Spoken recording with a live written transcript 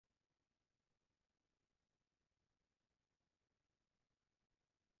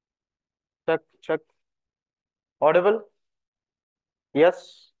check, check. Audible?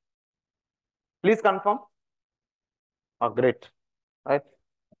 Yes. Please confirm. Oh, great. Right.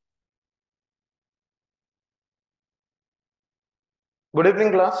 Good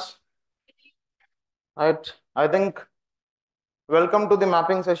evening, class. Right. I think welcome to the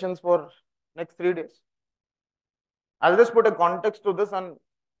mapping sessions for next 3 days. I'll just put a context to this and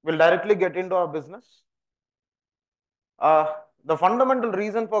we'll directly get into our business. The fundamental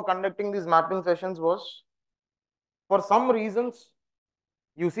reason for conducting these mapping sessions was, for some reasons,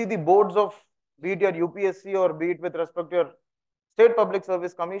 you see the boards of, be it your UPSC or be it with respect to your state public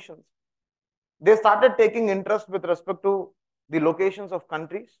service commissions, they started taking interest with respect to the locations of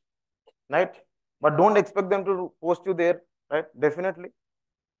countries, right? But don't expect them to post you there, right? Definitely.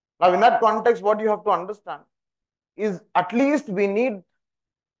 Now, in that context, what you have to understand is at least we need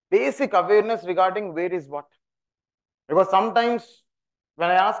basic awareness regarding where is what. Because sometimes when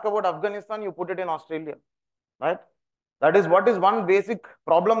I ask about Afghanistan, you put it in Australia, right? That is what is one basic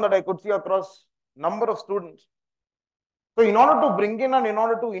problem that I could see across number of students. So in order to bring in and in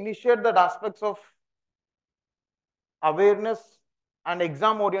order to initiate that aspects of awareness and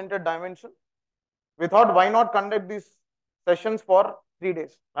exam oriented dimension, we thought why not conduct these sessions for 3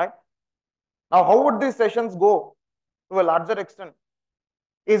 days, right? Now, how would these sessions go to a larger extent?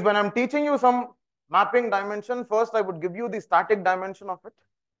 Is when I'm teaching you some mapping dimension, first I would give you the static dimension of it.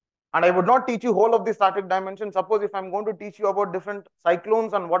 And I would not teach you whole of the static dimension. Suppose if I'm going to teach you about different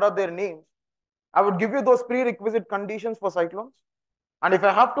cyclones and what are their names, I would give you those prerequisite conditions for cyclones. And if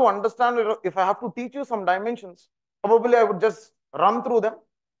I have to understand, if I have to teach you some dimensions, probably I would just run through them.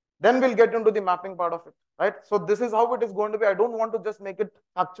 Then we'll get into the mapping part of it, right? So this is how it is going to be. I don't want to just make it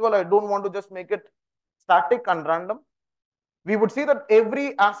factual. I don't want to just make it static and random. We would see that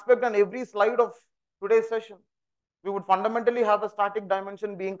every aspect and every slide of today's session, we would fundamentally have a static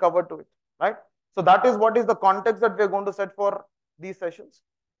dimension being covered to it, right? So that is what is the context that we're going to set for these sessions.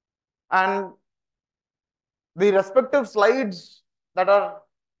 And the respective slides that are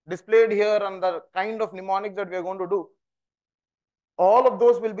displayed here and the kind of mnemonics that we are going to do, all of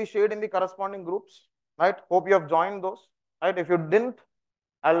those will be shared in the corresponding groups, right? Hope you have joined those, right? If you didn't,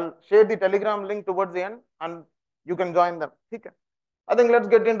 I'll share the Telegram link towards the end and you can join them. Okay. I think let's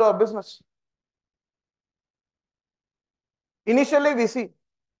get into our business. Initially, we see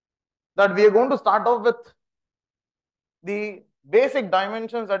that we are going to start off with the basic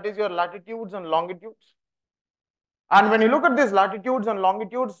dimensions, that is your latitudes and longitudes. And when you look at these latitudes and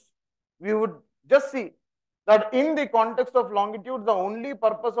longitudes, we would just see that in the context of longitude, the only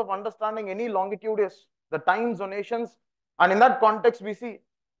purpose of understanding any longitude is the time zonations. And in that context, we see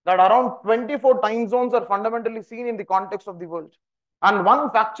that around 24 time zones are fundamentally seen in the context of the world. And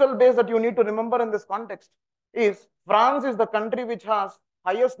one factual base that you need to remember in this context is France is the country which has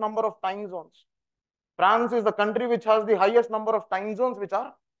highest number of time zones. France is the country which has the highest number of time zones which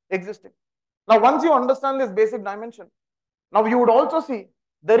are existing. Now, once you understand this basic dimension, now you would also see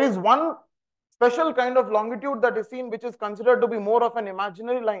there is one special kind of longitude that is seen which is considered to be more of an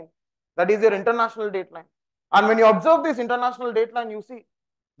imaginary line, that is your international date line. And when you observe this international date line, you see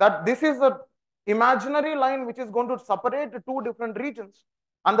that this is the imaginary line which is going to separate two different regions.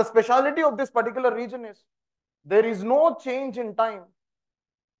 And the speciality of this particular region is there is no change in time.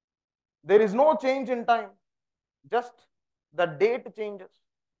 There is no change in time, just the date changes.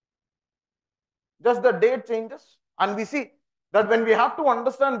 Just the date changes. And we see that when we have to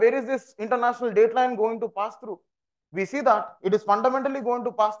understand where is this international date line going to pass through, we see that it is fundamentally going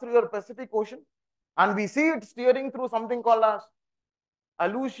to pass through your Pacific Ocean. And we see it steering through something called as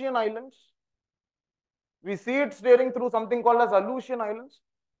Aleutian Islands. We see it steering through something called as Aleutian Islands.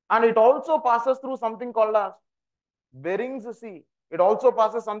 And it also passes through something called as Bering Sea. It also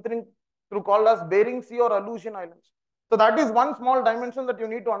passes something through called as Bering Sea or Aleutian Islands. So that is one small dimension that you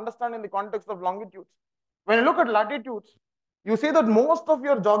need to understand in the context of longitudes. When you look at latitudes, you see that most of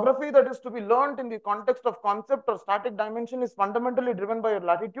your geography that is to be learned in the context of concept or static dimension is fundamentally driven by your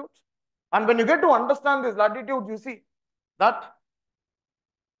latitudes. And when you get to understand these latitudes, you see that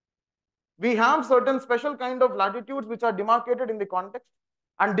we have certain special kind of latitudes which are demarcated in the context.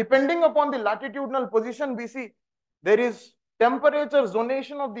 And depending upon the latitudinal position, we see there is temperature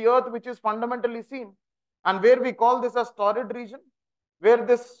zonation of the earth which is fundamentally seen. And where we call this as torrid region, where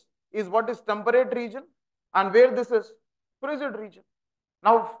this is what is temperate region, and where this is frigid region.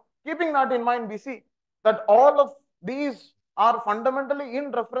 Now, keeping that in mind, we see that all of these are fundamentally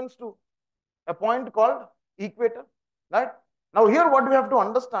in reference to a point called equator, right? Now, here what we have to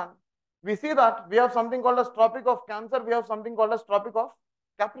understand, we see that we have something called as Tropic of Cancer, we have something called as Tropic of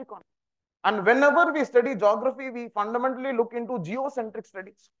Capricorn. And whenever we study geography, we fundamentally look into geocentric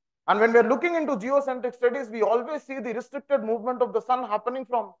studies. And when we are looking into geocentric studies, we always see the restricted movement of the sun happening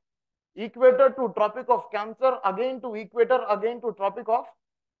from equator to Tropic of Cancer, again to equator, again to Tropic of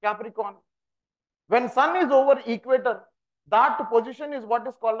Capricorn. When sun is over equator, that position is what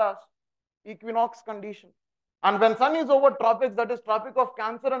is called as equinox condition. And when sun is over tropics, that is Tropic of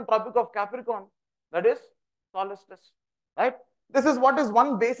Cancer and Tropic of Capricorn, that is solstice, right? This is what is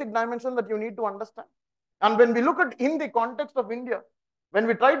one basic dimension that you need to understand. And when we look at in the context of India, when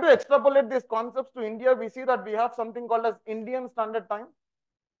we try to extrapolate these concepts to India, we see that we have something called as Indian Standard Time.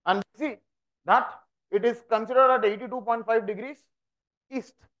 And we see that it is considered at 82.5 degrees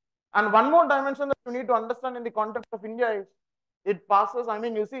east. And one more dimension that you need to understand in the context of India is it passes, I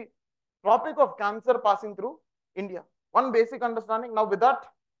mean, you see, Tropic of Cancer passing through India. One basic understanding. Now, with that,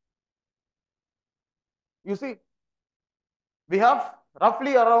 you see, we have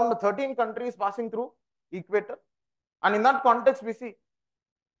roughly around 13 countries passing through equator. And in that context, we see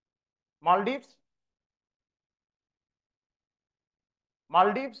Maldives,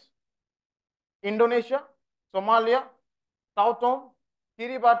 Indonesia, Somalia, Sao Tome,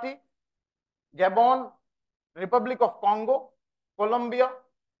 Kiribati, Gabon, Republic of Congo, Colombia,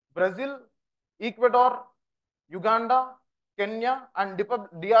 Brazil, Ecuador, Uganda, Kenya, and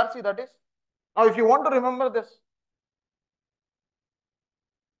DRC, that is. Now, if you want to remember this,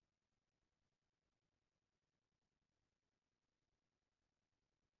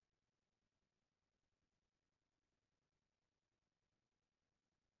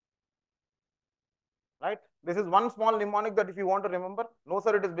 right? This is one small mnemonic that if you want to remember, no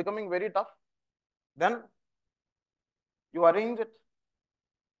sir, it is becoming very tough. Then you arrange it.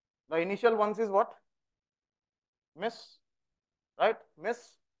 The initial ones is what? Miss, right?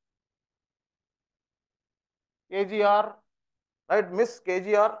 Miss KGR, right? Miss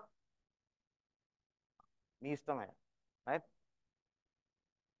KGR, right?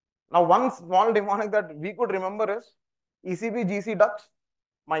 Now, one small mnemonic that we could remember is ECB GC Ducks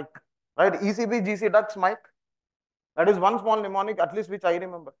Mike, right? ECB GC Ducks Mike. That is one small mnemonic, at least which I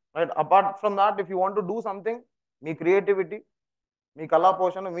remember, right? Apart from that, if you want to do something, me creativity, me kala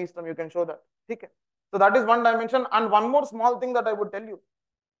portion, me system, you can show that. Okay. So that is one dimension. And one more small thing that I would tell you,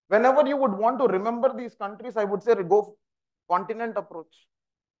 whenever you would want to remember these countries, I would say go continent approach.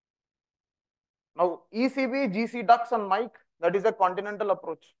 Now, ECB, GC Ducks and Mike, that is a continental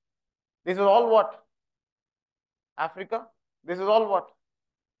approach. This is all what? Africa. This is all what?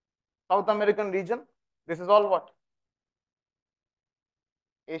 South American region. This is all what?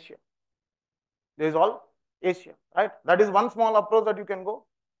 Asia. This is all Asia, right? That is one small approach that you can go.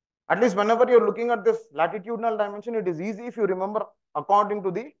 At least whenever you're looking at this latitudinal dimension, it is easy if you remember according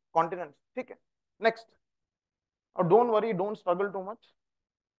to the continents. Okay. Next. Now, don't worry, don't struggle too much.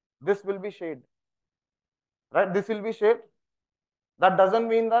 This will be shade, right? This will be shade. That doesn't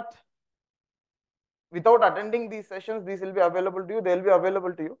mean that without attending these sessions, these will be available to you. They'll be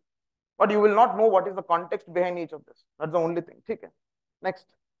available to you. But you will not know what is the context behind each of this. That's the only thing. Okay. Next.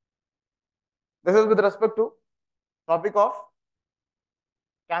 This is with respect to topic of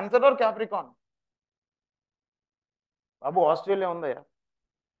Cancer or Capricorn. Babu, Australia on there.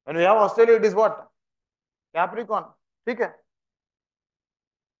 When we have Australia, it is what? Capricorn. Okay.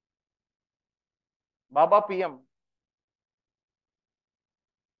 Baba PM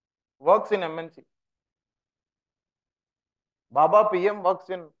works in MNC. Baba PM works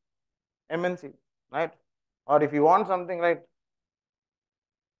in MNC, right? Or if you want something, right?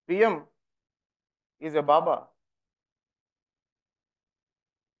 PM is a Baba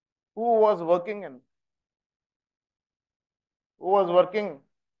who was working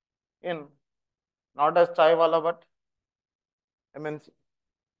in not as chai wala but MNC,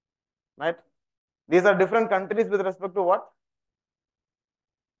 right? These are different countries with respect to what?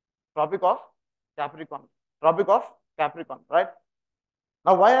 Tropic of Capricorn. Tropic of Capricorn, right?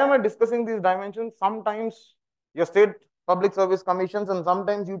 Now, why am I discussing these dimensions? Sometimes your state public service commissions and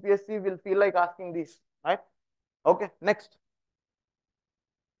sometimes UPSC will feel like asking these, right? Okay, next.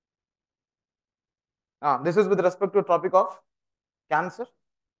 This is with respect to Tropic of Cancer.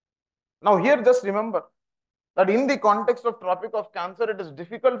 Now, here just remember that in the context of Tropic of Cancer, it is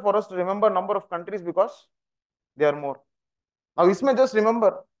difficult for us to remember number of countries because they are more. Now, isme just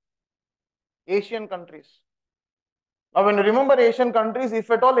remember Asian countries. Now, when you remember Asian countries,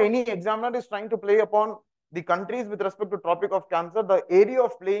 if at all any examiner is trying to play upon the countries with respect to Tropic of Cancer, the area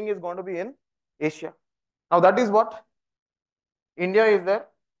of playing is going to be in Asia. Now, that is what? India is there,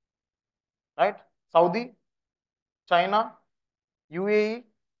 right? Saudi, China, UAE,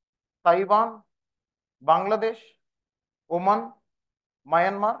 Taiwan, Bangladesh, Oman,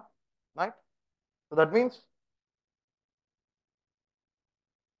 Myanmar, right? So that means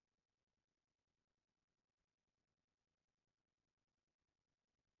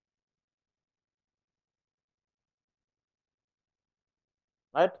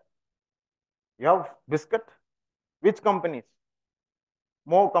right? You have biscuit. Which companies?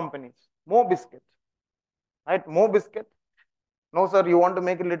 More companies. More biscuit, right? More biscuit. No, sir, you want to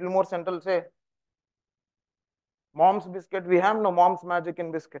make it a little more central, say mom's biscuit. We have no mom's magic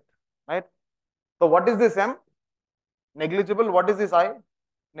in biscuit, right? So what is this M? Negligible. What is this I?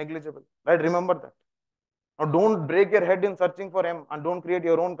 Negligible, right? Remember that. Now don't break your head in searching for M and don't create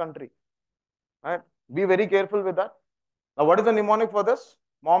your own country, right? Be very careful with that. Now what is the mnemonic for this?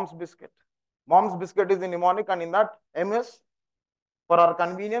 Mom's biscuit. Mom's biscuit is the mnemonic, and in that M is for our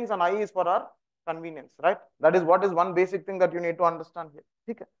convenience and I is for our convenience, right? That is what is one basic thing that you need to understand here.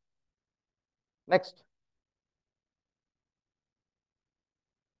 Okay. Next.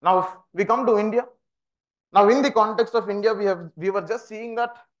 Now we come to India. Now in the context of India, we were just seeing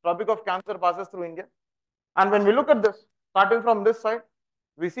that Tropic of Cancer passes through India. And when we look at this, starting from this side,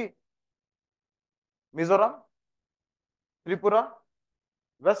 we see Mizoram, Tripura,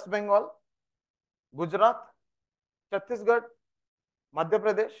 West Bengal, Gujarat, Chhattisgarh, Madhya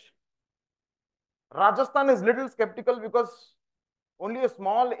Pradesh. Rajasthan is little skeptical because only a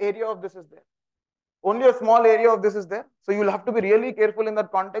small area of this is there. Only a small area of this is there. So you will have to be really careful in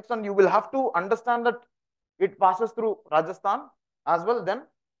that context, and you will have to understand that it passes through Rajasthan as well, then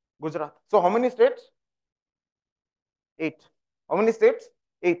Gujarat. So how many states? 8. How many states?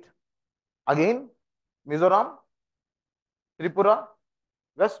 8. Again, Mizoram, Tripura,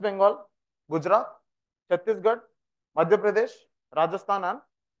 West Bengal, Gujarat, Chhattisgarh, Madhya Pradesh, Rajasthan and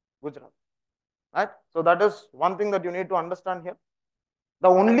Gujarat. Right? So that is one thing that you need to understand here. The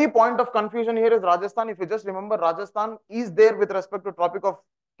only point of confusion here is Rajasthan. If you just remember, Rajasthan is there with respect to Tropic of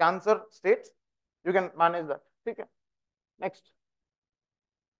Cancer states. You can manage that. Okay. Next.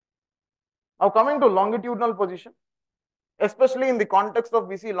 Now coming to longitudinal position, especially in the context of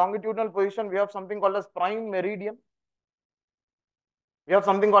BC longitudinal position, we have something called as prime meridian. We have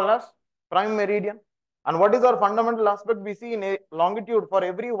something called as prime meridian. And what is our fundamental aspect? We see in a longitude, for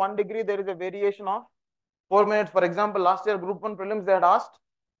every 1 degree, there is a variation of 4 minutes. For example, last year, Group 1 prelims, they had asked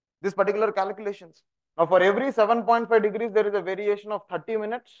this particular calculations. Now, for every 7.5 degrees, there is a variation of 30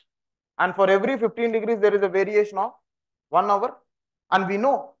 minutes. And for every 15 degrees, there is a variation of 1 hour. And we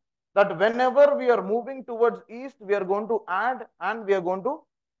know that whenever we are moving towards east, we are going to add and we are going to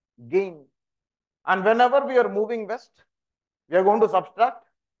gain. And whenever we are moving west, we are going to subtract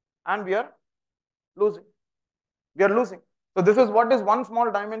and we are losing. We are losing. So this is what is one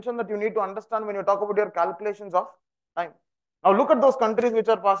small dimension that you need to understand when you talk about your calculations of time. Now look at those countries which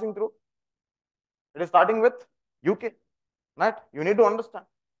are passing through. It is starting with UK, right? You need to understand.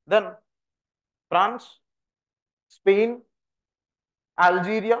 Then France, Spain,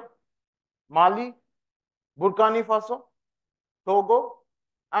 Algeria, Mali, Burkina Faso, Togo,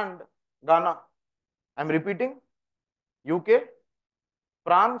 and Ghana. I'm repeating: UK,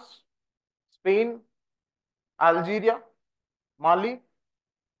 France, Spain, Algeria, Mali,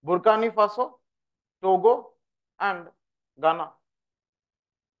 Burkina Faso, Togo, and Ghana.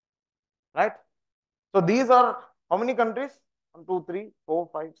 Right? So these are how many countries? 1, 2, 3, 4,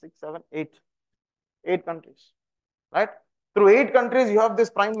 5, 6, 7, 8. 8 countries. Right? Through 8 countries, you have this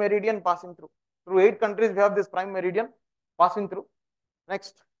prime meridian passing through. Through 8 countries, we have this prime meridian passing through.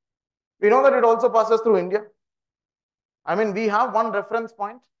 Next. We know that it also passes through India. I mean, we have one reference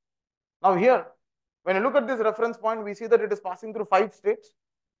point. Now here, when you look at this reference point, we see that it is passing through 5 states.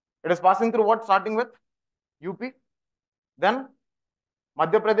 It is passing through what? Starting with UP, then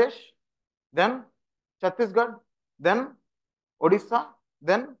Madhya Pradesh, then Chhattisgarh, then Odisha,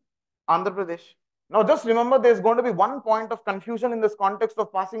 then Andhra Pradesh. Now just remember, there is going to be one point of confusion in this context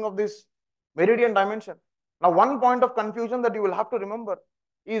of passing of this meridian dimension. Now one point of confusion that you will have to remember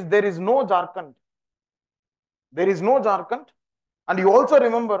is there is no Jharkhand. There is no Jharkhand, and you also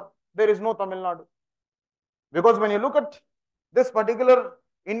remember there is no Tamil Nadu. Because when you look at this particular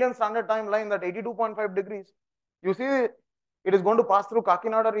Indian Standard Time line, that 82.5 degrees, you see it is going to pass through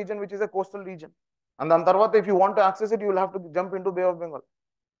Kakinada region, which is a coastal region. And then Tarvata, if you want to access it, you will have to jump into Bay of Bengal.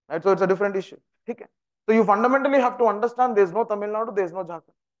 Right? So it's a different issue. Okay. So you fundamentally have to understand there is no Tamil Nadu, there is no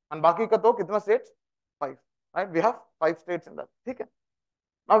Jharkhand. And Baki ka to kitna states? 5. Right? We have 5 states in that. Okay.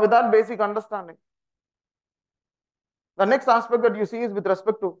 Now with that basic understanding, the next aspect that you see is with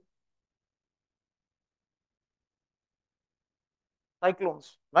respect to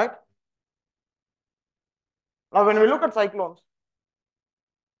cyclones, right? Now when we look at cyclones,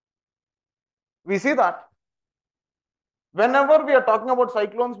 we see that whenever we are talking about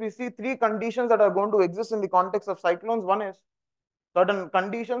cyclones, we see 3 conditions that are going to exist in the context of cyclones. One is certain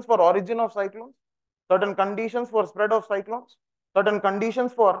conditions for origin of cyclones, certain conditions for spread of cyclones, certain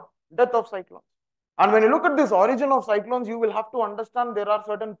conditions for death of cyclones. And when you look at this origin of cyclones, you will have to understand there are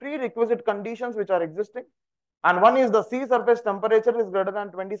certain prerequisite conditions which are existing. And one is the sea surface temperature is greater than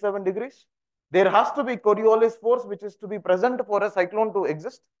 27 degrees. There has to be Coriolis force which is to be present for a cyclone to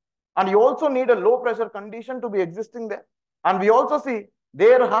exist. And you also need a low pressure condition to be existing there. And we also see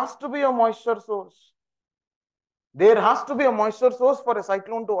there has to be a moisture source. There has to be a moisture source for a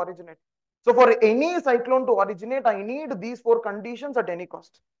cyclone to originate. So for any cyclone to originate, I need these four conditions at any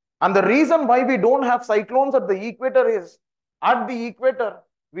cost. And the reason why we don't have cyclones at the equator is, at the equator,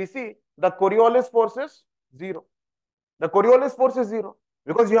 we see the Coriolis force is zero. The Coriolis force is zero.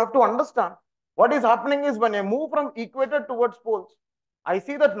 Because you have to understand, what is happening is when I move from equator towards poles, I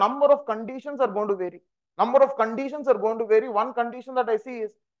see that number of conditions are going to vary. Number of conditions are going to vary. One condition that I see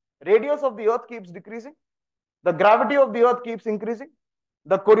is radius of the earth keeps decreasing. The gravity of the earth keeps increasing.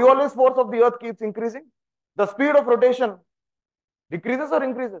 The Coriolis force of the earth keeps increasing. The speed of rotation decreases or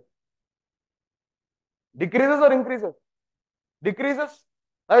increases? Decreases or increases? Decreases.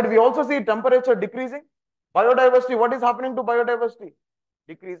 Right? We also see temperature decreasing. Biodiversity, what is happening to biodiversity?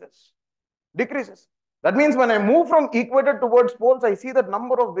 Decreases. Decreases. That means when I move from equator towards poles, I see that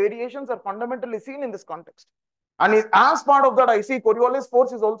number of variations are fundamentally seen in this context. And as part of that, I see Coriolis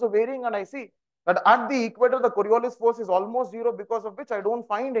force is also varying, and I see that at the equator, the Coriolis force is almost zero, because of which I don't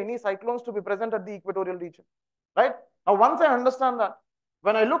find any cyclones to be present at the equatorial region. Right? Now, once I understand that,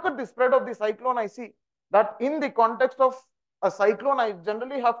 when I look at the spread of the cyclone, I see that in the context of a cyclone, I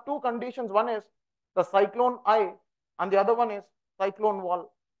generally have two conditions. One is the cyclone eye, and the other one is cyclone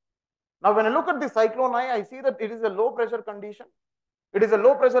wall. Now, when I look at the cyclone eye, I see that it is a low pressure condition. It is a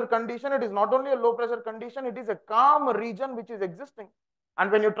low pressure condition. It is not only a low pressure condition, it is a calm region which is existing.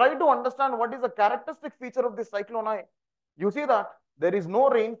 And when you try to understand what is the characteristic feature of this cyclone eye, you see that there is no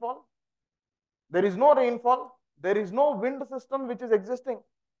rainfall. There is no rainfall. There is no wind system which is existing.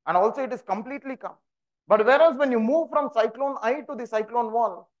 And also it is completely calm. But whereas when you move from cyclone eye to the cyclone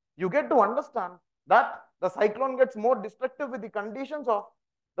wall, you get to understand that the cyclone gets more destructive with the conditions of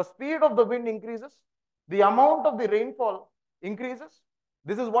the speed of the wind increases, the amount of the rainfall increases.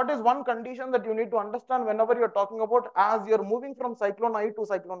 This is what is one condition that you need to understand whenever you're talking about as you're moving from cyclone eye to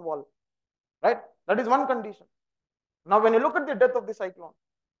cyclone wall, right? That is one condition. Now, when you look at the death of the cyclone,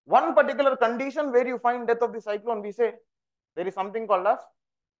 one particular condition where you find death of the cyclone, we say there is something called as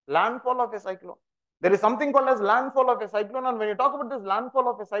landfall of a cyclone. There is something called as landfall of a cyclone. And when you talk about this landfall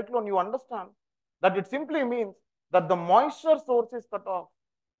of a cyclone, you understand that it simply means that the moisture source is cut off.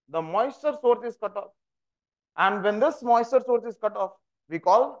 The moisture source is cut off. And when this moisture source is cut off, we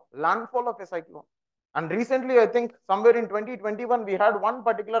call landfall of a cyclone. And recently, I think somewhere in 2021, we had one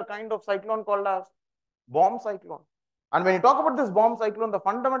particular kind of cyclone called as bomb cyclone. And when you talk about this bomb cyclone, the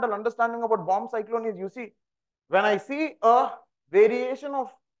fundamental understanding about bomb cyclone is, you see, when I see a variation of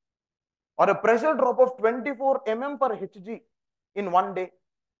or a pressure drop of 24 mm per Hg in one day,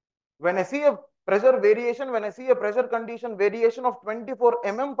 when I see a pressure variation, when I see a pressure condition variation of 24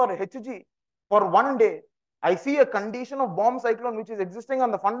 mm per Hg for one day, I see a condition of bomb cyclone which is existing.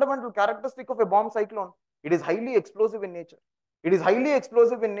 And the fundamental characteristic of a bomb cyclone, it is highly explosive in nature. It is highly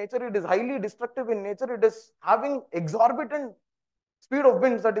explosive in nature. It is highly destructive in nature. It is having exorbitant speed of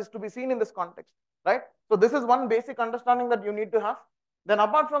winds that is to be seen in this context, right? So this is one basic understanding that you need to have. Then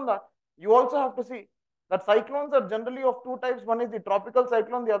apart from that, you also have to see that cyclones are generally of two types. One is the tropical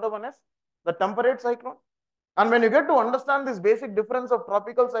cyclone, the other one is the temperate cyclone. And when you get to understand this basic difference of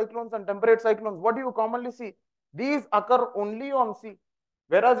tropical cyclones and temperate cyclones, what do you commonly see? These occur only on sea,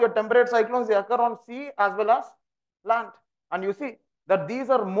 whereas your temperate cyclones, they occur on sea as well as land. And you see that these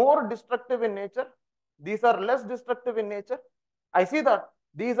are more destructive in nature. These are less destructive in nature. I see that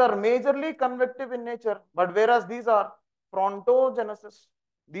these are majorly convective in nature, but whereas these are frontogenesis.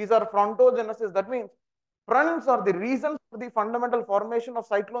 These are frontogenesis. That means fronts are the reason for the fundamental formation of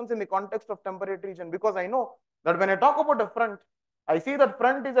cyclones in the context of temperate region. Because I know that when I talk about a front, I see that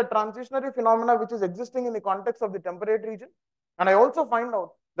front is a transitionary phenomena which is existing in the context of the temperate region. And I also find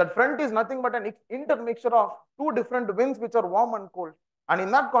out that front is nothing but an intermixture of two different winds which are warm and cold. And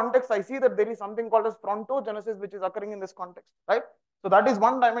in that context, I see that there is something called as frontogenesis which is occurring in this context, right? So that is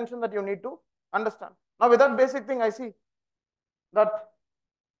one dimension that you need to understand. Now, with that basic thing, I see that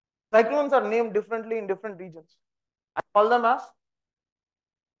cyclones are named differently in different regions. I call them as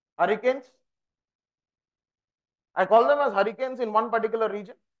hurricanes. I call them as hurricanes in one particular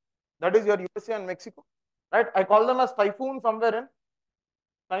region, that is your USA and Mexico, right? I call them as typhoons somewhere in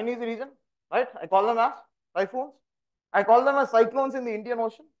Chinese region, right? I call them as typhoons. I call them as cyclones in the Indian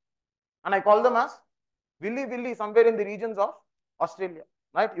Ocean, and I call them as willy willy somewhere in the regions of Australia,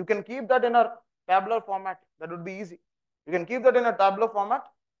 right? You can keep that in a tabular format. That would be easy. You can keep that in a tabular format.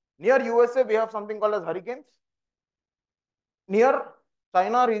 Near USA, we have something called as hurricanes. Near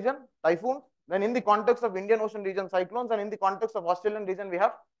China region, typhoons. Then in the context of Indian Ocean region, cyclones, and in the context of Australian region, we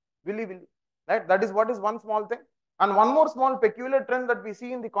have willy willy. Right? That is what is one small thing. And one more small peculiar trend that we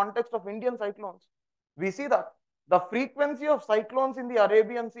see in the context of Indian cyclones. We see that the frequency of cyclones in the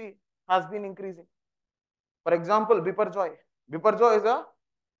Arabian Sea has been increasing. For example, Biparjoy. Biparjoy is a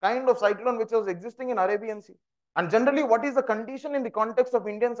kind of cyclone which was existing in Arabian Sea. And generally, what is the condition in the context of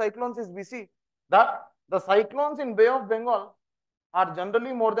Indian cyclones is we see that the cyclones in Bay of Bengal are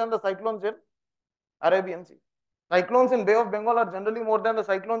generally more than the cyclones in Arabian Sea. Cyclones in Bay of Bengal are generally more than the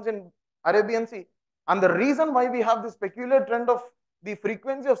cyclones in Arabian Sea. And the reason why we have this peculiar trend of the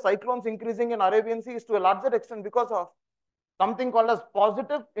frequency of cyclones increasing in Arabian Sea is to a larger extent because of something called as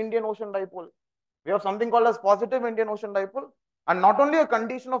positive Indian Ocean dipole. We have something called as positive Indian Ocean dipole, and not only a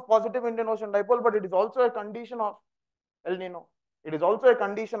condition of positive Indian Ocean dipole, but it is also a condition of El Nino. It is also a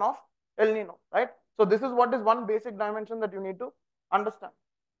condition of El Nino, right? So this is what is one basic dimension that you need to understand.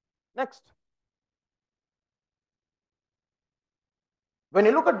 Next, when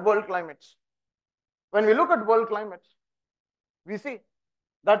you look at world climates, we see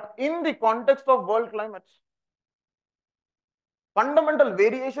that in the context of world climates, fundamental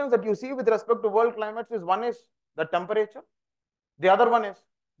variations that you see with respect to world climates is one is the temperature, the other one is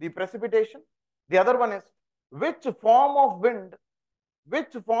the precipitation, the other one is which form of wind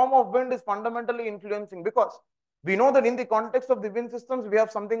is fundamentally influencing, because we know that in the context of the wind systems, we have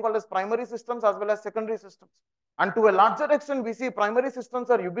something called as primary systems as well as secondary systems. And to a larger extent, we see primary systems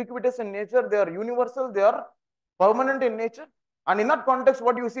are ubiquitous in nature, they are universal, they are permanent in nature. And in that context,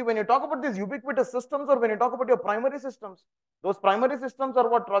 what you see when you talk about these ubiquitous systems or when you talk about your primary systems, those primary systems are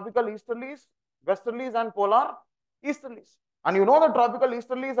what? Tropical easterlies, westerlies, and polar easterlies. And you know the tropical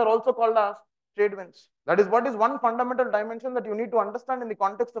easterlies are also called as trade winds. That is what is one fundamental dimension that you need to understand in the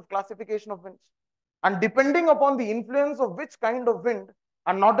context of classification of winds. And depending upon the influence of which kind of wind,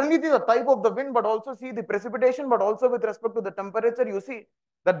 and not only the type of the wind, but also see the precipitation, but also with respect to the temperature, you see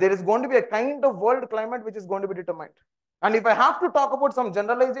that there is going to be a kind of world climate which is going to be determined. And if I have to talk about some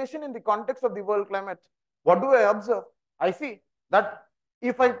generalization in the context of the world climate, what do I observe? I see that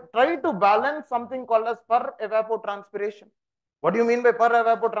if I try to balance something called as per evapotranspiration, what do you mean by per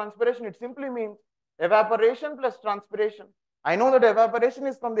evapotranspiration? It simply means evaporation plus transpiration. I know that evaporation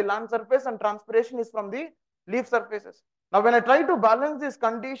is from the land surface and transpiration is from the leaf surfaces. Now, when I try to balance these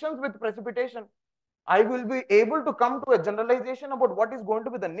conditions with precipitation, I will be able to come to a generalization about what is going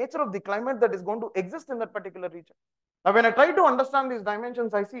to be the nature of the climate that is going to exist in that particular region. Now, when I try to understand these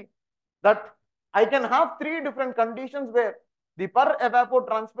dimensions, I see that I can have three different conditions where the per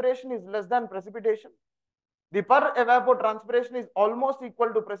evapotranspiration is less than precipitation, the per evapotranspiration is almost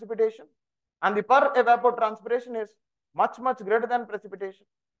equal to precipitation, and the per evapotranspiration is much greater than precipitation.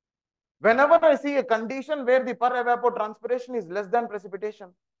 Whenever I see a condition where the per evapotranspiration is less than precipitation,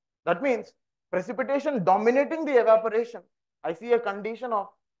 that means precipitation dominating the evaporation, I see a condition of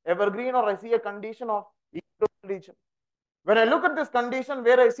evergreen or I see a condition of equatorial region. When I look at this condition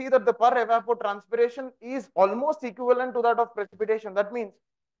where I see that the per evapotranspiration is almost equivalent to that of precipitation, that means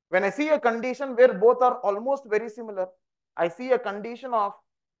when I see a condition where both are almost very similar, I see a condition of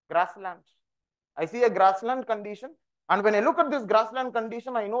grasslands. I see a grassland condition. And when I look at this grassland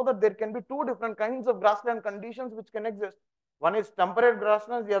condition, I know that there can be two different kinds of grassland conditions which can exist. One is temperate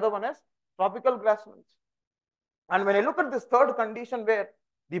grasslands, the other one is tropical grasslands. And when I look at this third condition where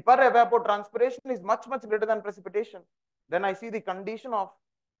the per evapotranspiration is much greater than precipitation, then I see the condition of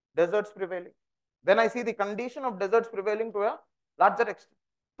deserts prevailing. Then I see the condition of deserts prevailing to a larger extent.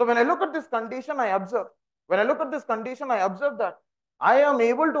 So when I look at this condition, I observe. When I look at this condition, I observe that I am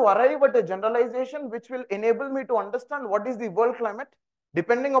able to arrive at a generalization which will enable me to understand what is the world climate,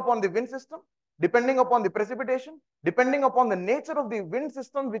 depending upon the wind system, depending upon the precipitation, depending upon the nature of the wind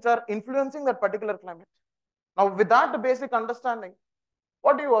systems which are influencing that particular climate. Now, with that basic understanding,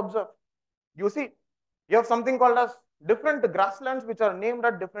 what do you observe? You see, you have something called as different grasslands which are named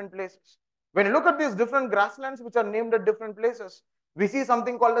at different places. When you look at these different grasslands which are named at different places, we see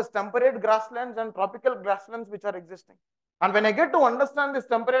something called as temperate grasslands and tropical grasslands which are existing. And when I get to understand these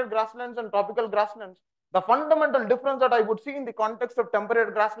temperate grasslands and tropical grasslands, the fundamental difference that I would see in the context of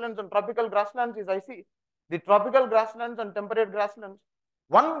temperate grasslands and tropical grasslands is I see the tropical grasslands and temperate grasslands.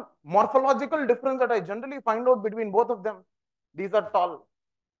 One morphological difference that I generally find out between both of them, these are tall.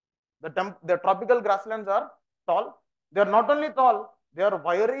 The tropical grasslands are tall. They are not only tall, they are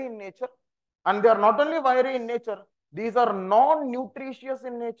wiry in nature. And they are not only wiry in nature, these are non-nutritious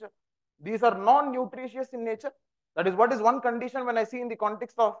in nature. These are non-nutritious in nature. That is what is one condition when I see in the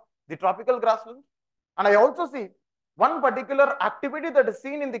context of the tropical grasslands. And I also see One particular activity that is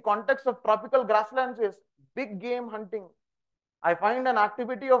seen in the context of tropical grasslands is big game hunting. I find an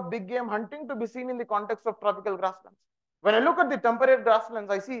activity of big game hunting to be seen in the context of tropical grasslands. When I look at the temperate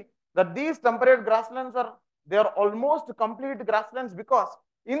grasslands, I see that these temperate grasslands they are almost complete grasslands, because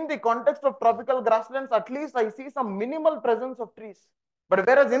in the context of tropical grasslands, at least I see some minimal presence of trees. But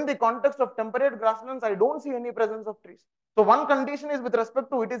whereas in the context of temperate grasslands, I don't see any presence of trees. So one condition is with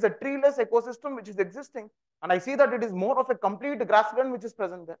respect to it is a treeless ecosystem which is existing, and I see that it is more of a complete grassland which is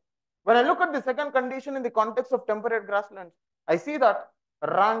present there. When I look at the second condition in the context of temperate grasslands, I see that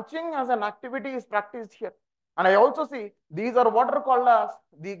ranching as an activity is practiced here. And I also see these are what are called as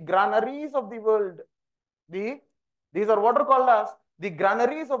the granaries of the world. These are what are called as the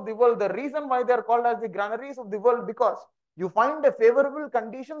granaries of the world. The reason why they are called as the granaries of the world, because you find a favorable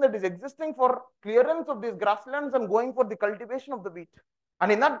condition that is existing for clearance of these grasslands and going for the cultivation of the wheat.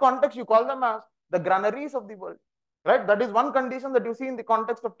 And in that context, you call them as the granaries of the world, right? That is one condition that you see in the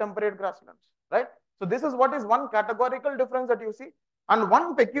context of temperate grasslands, right? So this is what is one categorical difference that you see. And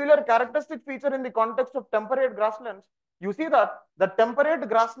one peculiar characteristic feature in the context of temperate grasslands, you see that the temperate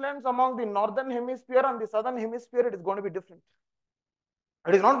grasslands among the northern hemisphere and the southern hemisphere, it is going to be different.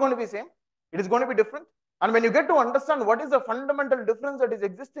 It is not going to be same. It is going to be different. And when you get to understand what is the fundamental difference that is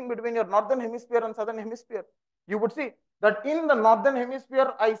existing between your northern hemisphere and southern hemisphere, you would see that in the northern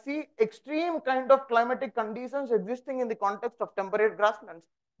hemisphere, I see extreme kind of climatic conditions existing in the context of temperate grasslands.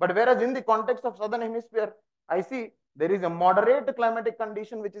 But whereas in the context of southern hemisphere, I see there is a moderate climatic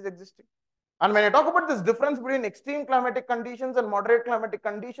condition which is existing. And when I talk about this difference between extreme climatic conditions and moderate climatic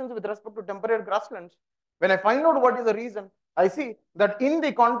conditions with respect to temperate grasslands, when I find out what is the reason, I see that in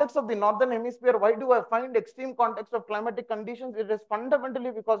the context of the northern hemisphere, why do I find extreme context of climatic conditions? It is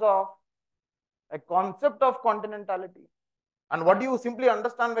fundamentally because of a concept of continentality. And what do you simply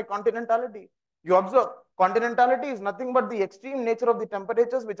understand by continentality? You observe continentality is nothing but the extreme nature of the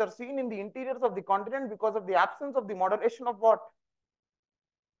temperatures which are seen in the interiors of the continent because of the absence of the moderation of what?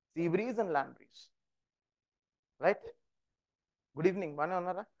 Sea breeze and land breeze. Right? Good evening.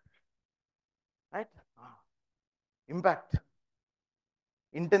 Right? Impact.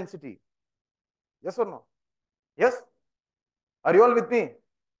 Intensity. Yes or no? Yes? Are you all with me?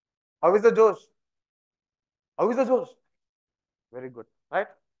 How is the Josh? How is the Josh? Very good. Right?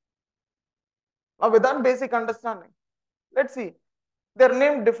 Now, with that basic understanding, let's see. They're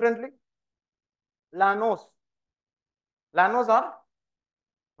named differently. Llanos. Llanos are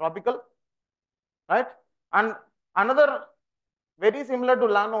tropical. Right? And another very similar to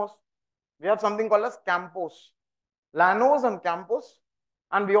Llanos, we have something called as campos. Llanos and campos.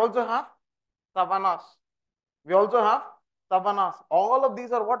 And we also have savannas. We also have savannas. All of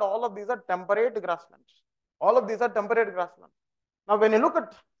these are what? All of these are temperate grasslands. All of these are temperate grasslands. Now, when you look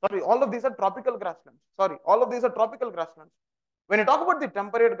at, all of these are tropical grasslands. All of these are tropical grasslands. When you talk about the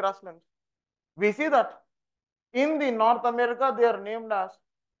temperate grasslands, we see that in the North America, they are named as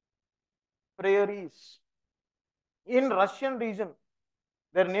prairies. In Russian region,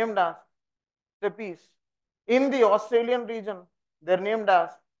 they're named as steppes. In the Australian region, they're named as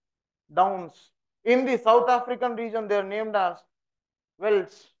downs. In the South African region, they're named as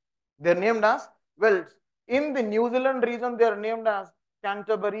velds. They're named as velds. In the New Zealand region, they're named as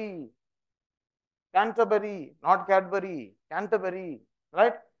Canterbury. Canterbury, not Cadbury, Canterbury,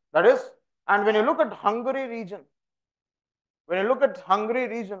 right? That is, and when you look at Hungary region,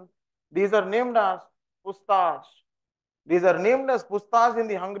 these are named as Pustas. These are named as Pustas in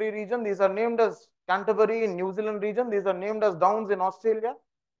the Hungary region. These are named as Canterbury in New Zealand region. These are named as Downs in Australia,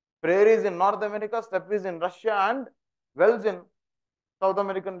 prairies in North America, steppes in Russia, and wells in South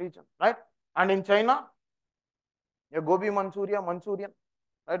American region, right? And in China, your Gobi Manchurian,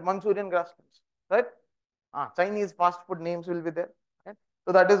 right? Manchurian grasslands, right? Chinese fast food names will be there, right?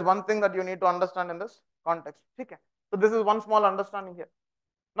 So that is one thing that you need to understand in this context. Okay. So this is one small understanding here.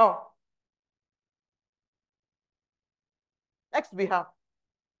 Now, next we have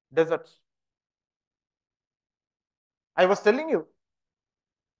deserts. I was telling you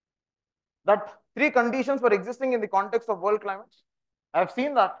that three conditions were existing in the context of world climates. I have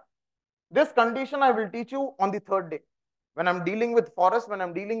seen that this condition I will teach you on the third day. When I'm dealing with forest, when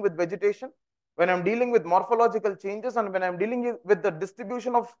I'm dealing with vegetation, when I'm dealing with morphological changes, and when I'm dealing with the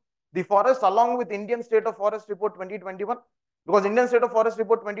distribution of the forest along with Indian State of Forest Report 2021, because Indian State of Forest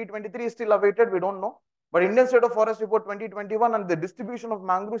Report 2023 is still awaited, we don't know. But Indian State of Forest Report 2021 and the distribution of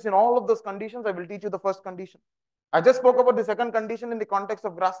mangroves in all of those conditions, I will teach you the first condition. I just spoke about the second condition in the context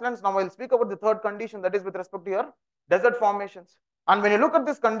of grasslands. Now I'll speak about the third condition, that is with respect to your desert formations. And when you look at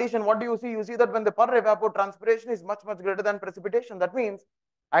this condition, what do you see? You see that when the per evapotranspiration is much, much greater than precipitation, that means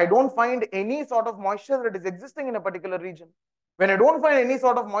I don't find any sort of moisture that is existing in a particular region. When I don't find any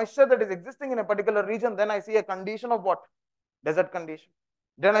sort of moisture that is existing in a particular region, then I see a condition of what? Desert condition.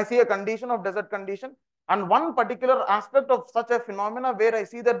 Then I see a condition of desert condition. And one particular aspect of such a phenomena where I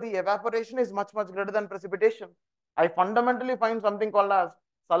see that the evaporation is much, much greater than precipitation, I fundamentally find something called as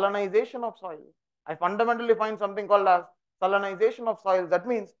salinization of soil. I fundamentally find something called as salinization of soils. That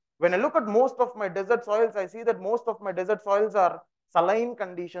means when I look at most of my desert soils, I see that most of my desert soils are saline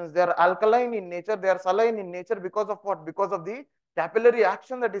conditions. They are alkaline in nature. They are saline in nature because of what? Because of the capillary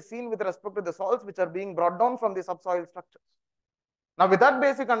action that is seen with respect to the salts which are being brought down from the subsoil structures. Now, with that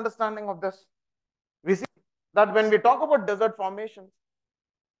basic understanding of this, we see that when we talk about desert formations,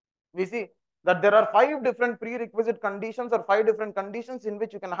 we see that there are 5 different prerequisite conditions or 5 different conditions in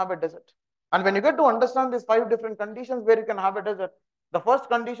which you can have a desert. And when you get to understand these 5 different conditions where you can have a desert, the first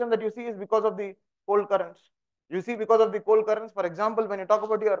condition that you see is because of the cold currents. You see because of the cold currents, for example, when you talk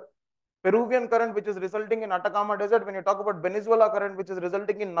about your Peruvian current, which is resulting in Atacama Desert, when you talk about Venezuela current, which is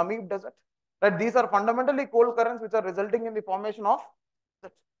resulting in Namib Desert, right? These are fundamentally cold currents which are resulting in the formation of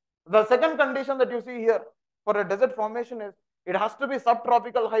deserts. The second condition that you see here for a desert formation is it has to be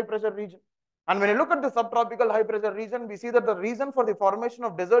subtropical high pressure region. And when you look at the subtropical high pressure region, we see that the reason for the formation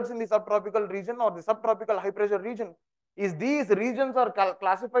of deserts in the subtropical region or the subtropical high pressure region is these regions are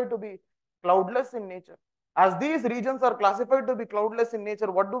classified to be cloudless in nature. As these regions are classified to be cloudless in nature,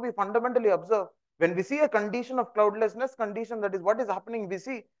 what do we fundamentally observe? When we see a condition of cloudlessness condition, that is what is happening, we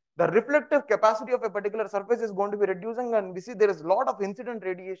see the reflective capacity of a particular surface is going to be reducing, and we see there is a lot of incident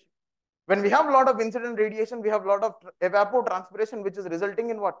radiation. When we have a lot of incident radiation, we have a lot of evapotranspiration, which is resulting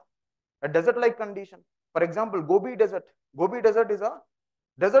in what? A desert-like condition. For example, Gobi Desert. Gobi Desert is a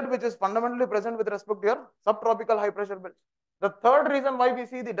desert which is fundamentally present with respect to your subtropical high pressure belts. The third reason why we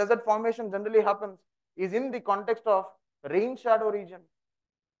see the desert formation generally happens is in the context of rain shadow region.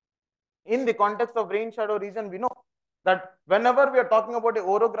 In the context of rain shadow region, we know that whenever we are talking about a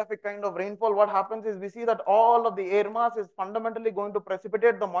orographic kind of rainfall, what happens is we see that all of the air mass is fundamentally going to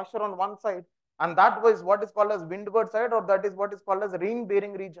precipitate the moisture on one side, and that was what is called as windward side, or that is what is called as rain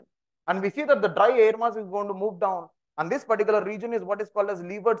bearing region. And we see that the dry air mass is going to move down, and this particular region is what is called as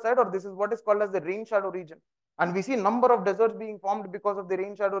leeward side, or this is what is called as the rain shadow region. And we see number of deserts being formed because of the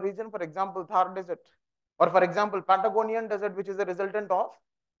rain shadow region. For example, Thar Desert, or for example, Patagonian Desert, which is a resultant of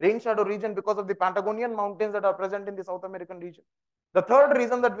rain shadow region because of the Patagonian mountains that are present in the South American region. The third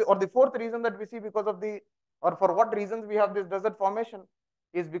reason that we, or the fourth reason that we see because of the, or for what reasons we have this desert formation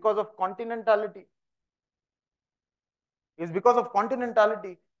is because of continentality.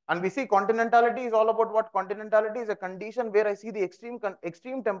 And we see continentality is all about what? Continentality is a condition where I see the extreme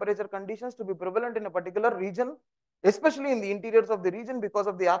temperature conditions to be prevalent in a particular region, especially in the interiors of the region because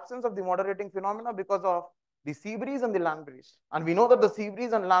of the absence of the moderating phenomena because of the sea breeze and the land breeze. And we know that the sea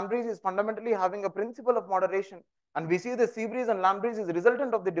breeze and land breeze is fundamentally having a principle of moderation. And we see the sea breeze and land breeze is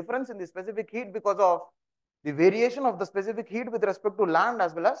resultant of the difference in the specific heat because of the variation of the specific heat with respect to land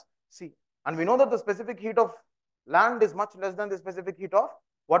as well as sea. And we know that the specific heat of land is much less than the specific heat of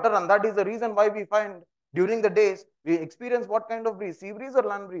water. And that is the reason why we find during the days, we experience what kind of breeze? Sea breeze or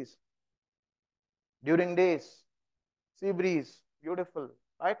land breeze? During days, sea breeze, beautiful,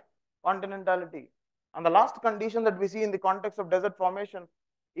 right? Continentality. And the last condition that we see in the context of desert formation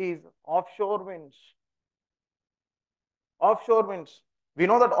is offshore winds. Offshore winds. We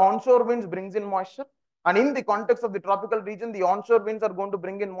know that onshore winds brings in moisture, and in the context of the tropical region, the onshore winds are going to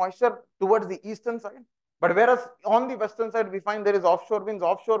bring in moisture towards the eastern side. But whereas on the western side, we find there is offshore winds.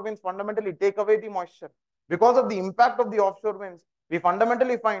 Offshore winds fundamentally take away the moisture. Because of the impact of the offshore winds, we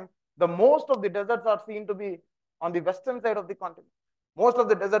fundamentally find the most of the deserts are seen to be on the western side of the continent. Most of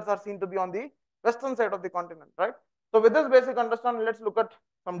the deserts are seen to be on the western side of the continent, right? So with this basic understanding, let's look at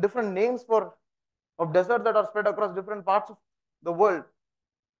some different names for of deserts that are spread across different parts of the world.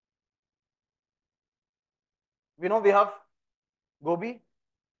 We know we have Gobi,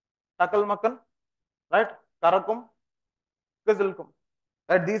 Takalmakan, right? Karakum, Kizilkum.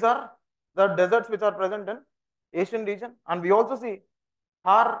 Right? These are the deserts which are present in Asian region. And we also see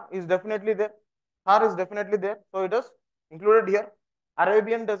Thar is definitely there. Thar is definitely there. So it is included here.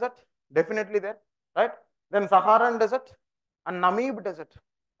 Arabian desert, definitely there, right? Then Saharan desert and Namib desert.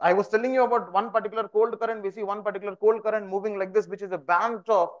 I was telling you about one particular cold current. We see one particular cold current moving like this, which is a band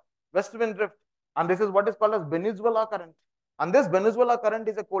of west wind drift. And this is what is called as Venezuela current. And this Venezuela current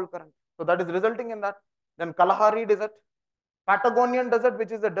is a cold current. So that is resulting in that. Then Kalahari desert, Patagonian desert,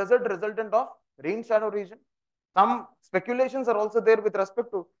 which is a desert resultant of rain shadow region. Some speculations are also there with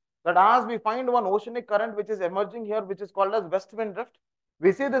respect to that as we find one oceanic current which is emerging here, which is called as west wind drift.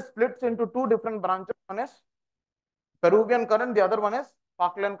 We see this splits into two different branches. One is Peruvian current, the other one is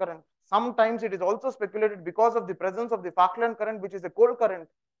Falkland current. Sometimes it is also speculated because of the presence of the Falkland current, which is a cold current,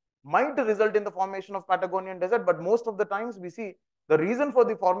 might result in the formation of Patagonian desert. But most of the times we see the reason for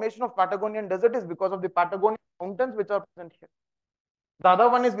the formation of Patagonian desert is because of the Patagonian mountains which are present here. The other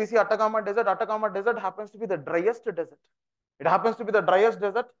one is we see Atacama desert. Atacama desert happens to be the driest desert. It happens to be the driest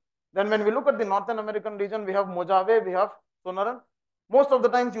desert. Then when we look at the Northern American region, we have Mojave, we have Sonoran. Most of the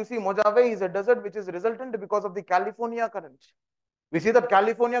times you see Mojave is a desert which is resultant because of the California current. We see that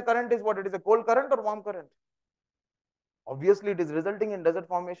California current is what? It is a cold current or warm current? Obviously, it is resulting in desert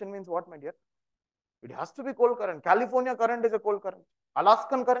formation means what, my dear? It has to be cold current. California current is a cold current.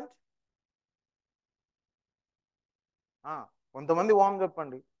 Alaskan current? కొంతమంది వామ్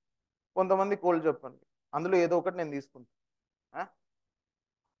చెప్పండి, కొంతమంది cold చెప్పండి, అందులో ఏదో ఒకటి నేను తీసుకుంటాను.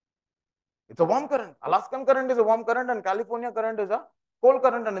 It's a warm current. Alaskan current is a warm current and California current is a cold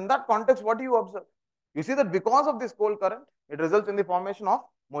current. And in that context, what do you observe? You see that because of this cold current, it results in the formation of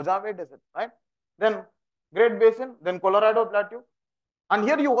Mojave Desert, right? Then Great Basin, then Colorado Plateau. And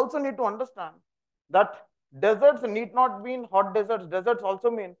here you also need to understand that deserts need not mean hot deserts. Deserts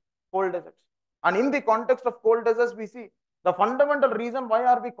also mean cold deserts. And in the context of cold deserts, we see the fundamental reason why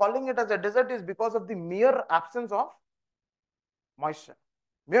are we calling it as a desert is because of the mere absence of moisture.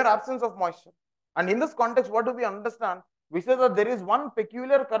 Mere absence of moisture. And in this context, what do we understand? We say that there is one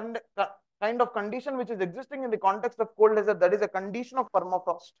peculiar kind of condition which is existing in the context of cold desert, that is a condition of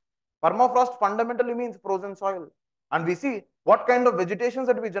permafrost. Permafrost fundamentally means frozen soil. And we see what kind of vegetations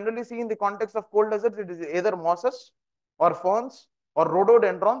that we generally see in the context of cold deserts. It is either mosses or ferns or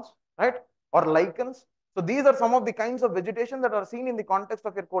rhododendrons, right? Or lichens. So these are some of the kinds of vegetation that are seen in the context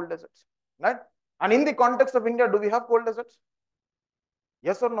of your cold deserts, right? And in the context of India, do we have cold deserts?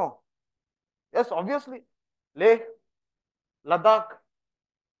 Yes or no? Yes, obviously. Leh, Ladakh.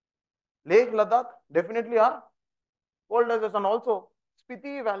 Leh, Ladakh definitely are cold deserts. And also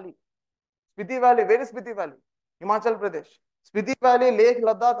Spiti Valley. Spiti Valley, where is Spiti Valley? Himachal Pradesh. Spiti Valley, Leh,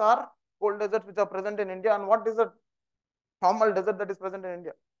 Ladakh are cold deserts which are present in India. And what is the normal desert that is present in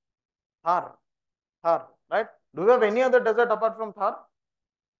India? Thar. Thar, right? Do we have any other desert apart from Thar?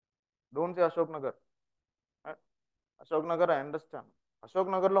 Don't say Ashok Nagar. Right? Ashok Nagar, I understand. Ashok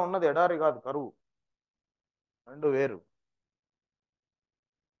Nagar lo unnadi edari kaadu, karuvu. Rendu veru.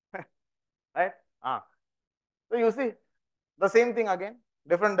 Right? So you see the same thing again,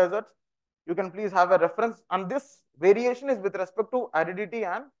 different deserts. You can please have a reference, and this variation is with respect to aridity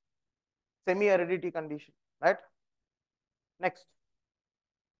and semi-aridity condition, right? Next.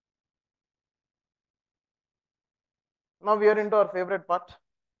 Now we are into our favorite part,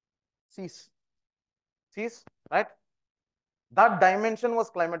 seas. Seas, right? That dimension was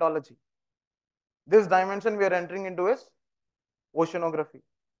climatology. This dimension we are entering into is oceanography.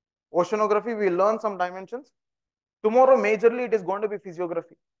 Oceanography, we learn some dimensions. Tomorrow, majorly, it is going to be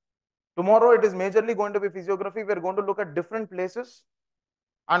physiography. Tomorrow, it is majorly going to be physiography. We are going to look at different places,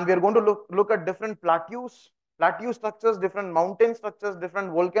 and we are going to look at different plateaus, plateau structures, different mountain structures,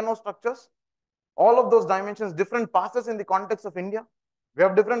 different volcano structures. All of those dimensions, different passes in the context of India. We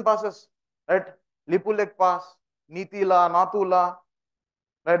have different passes, right? Lipulek Pass, Nitila, Natula,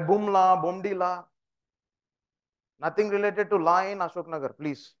 right? Bumla, Bomdila. Nothing related to La in Ashok Nagar,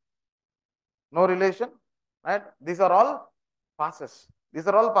 please. No relation, right? These are all passes. These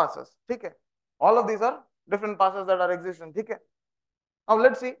are all passes. Okay. All of these are different passes that are existing. Okay. Now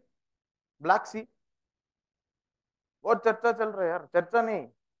let's see Black Sea. बहुत चर्चा चल रहा है यार, चर्चा नहीं,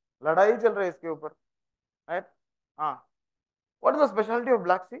 लड़ाई चल रही है इसके ऊपर, right? What is the specialty of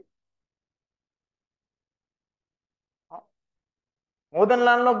Black Sea? More than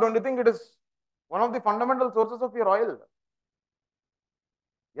landlocked, don't you think it is one of the fundamental sources of your oil?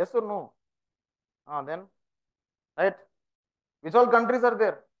 Yes or no? Then, right? Which all countries are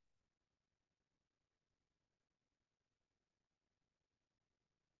there?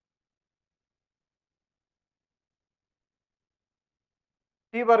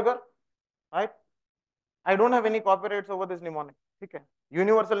 Tea burger, right? I don't have any copyrights over this mnemonic. Okay.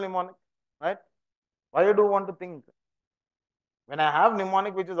 Universal mnemonic, right? Why do you want to think? When I have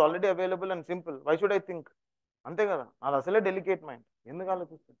mnemonic which is already available and simple, why should I think? అంతే కదా, అది అసలే delicate mind, ఎందుకు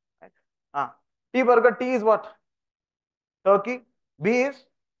ఆలోచిస్తుంది, right? Tea burger, tea is what? Turkey. B is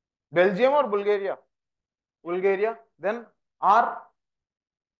Belgium or Bulgaria? Bulgaria. Then R,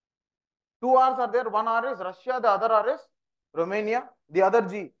 two R's are there. One R is Russia, the other R is Romania. The other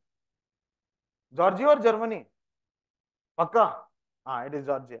G, Georgia or Germany? Pakka? It is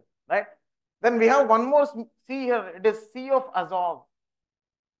Georgia, right? Then we have one more sea here. It is Sea of Azov.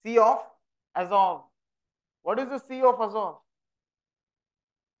 Sea of Azov. What is the Sea of Azov?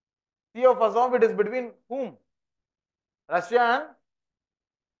 Sea of Azov, it is between whom? Russia and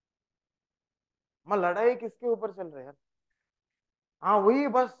मैं लड़ाई किसके ऊपर चल रहा है यार? हाँ वही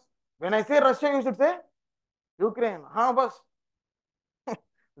बस, व्हेन आई से Russia you should say Ukraine, हाँ बस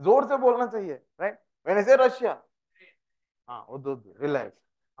जोर से बोलना चाहिए, राइट? व्हेन आई से रशिया, हाँ वो दो रिलैक्स,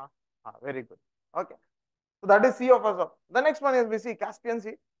 हाँ हाँ very good, okay. So that is sea of Azov. The next one is we see Caspian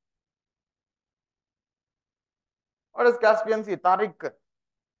Sea. What is Caspian Sea? Tariq.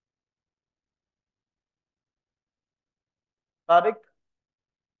 Tariq.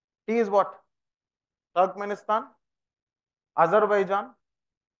 T is what? Turkmenistan, Azerbaijan,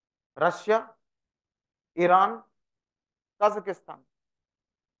 Russia, Iran, Kazakhstan.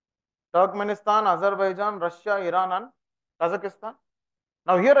 Turkmenistan, Azerbaijan, Russia, Iran, and Kazakhstan.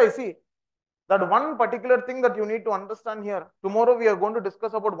 Now here I see that one particular thing that you need to understand here. Tomorrow we are going to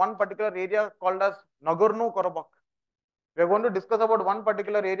discuss about one particular area called as Nagorno-Karabakh. We are going to discuss about one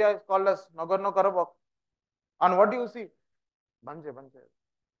particular area called as Nagorno-Karabakh. And what do you see? Banje, banje.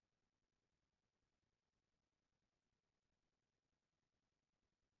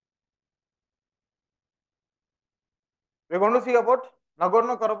 We are going to see about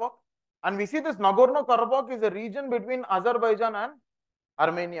Nagorno-Karabakh. And we see this Nagorno-Karabakh is a region between Azerbaijan and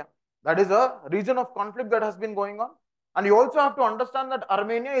Armenia. That is a region of conflict that has been going on. And you also have to understand that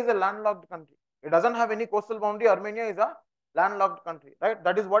Armenia is a landlocked country. It doesn't have any coastal boundary. Armenia is a landlocked country, right?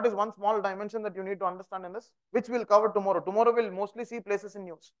 That is what is one small dimension that you need to understand in this, which we'll cover tomorrow. Tomorrow we'll mostly see places in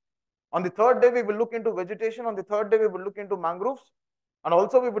news. On the third day, we will look into vegetation. On the third day, we will look into mangroves. And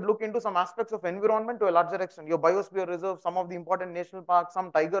also we would look into some aspects of environment to a larger extent. Your biosphere reserve, some of the important national parks,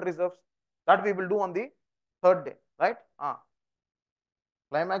 some tiger reserves, that we will do on the third day, right?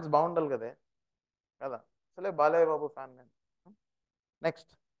 Climax boundal kade kada. Asale Balaya Babu fan నేను. Next,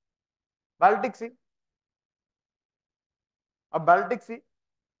 Baltic Sea. A Baltic Sea.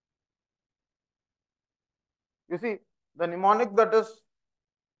 You see, the mnemonic that is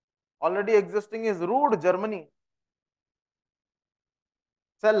already existing is Rude, Germany,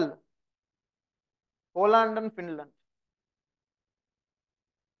 Cell, Poland and Finland.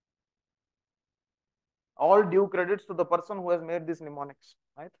 All due credits to the person who has made these mnemonics,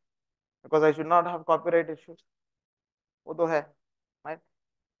 right? Because I should not have copyright issues. वो तो है, right?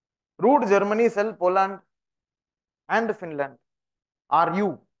 Root Germany, Cell, Poland and Finland.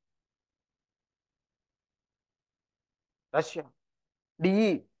 RU, Russia.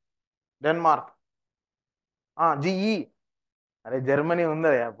 DE, Denmark. GE. अरे Germany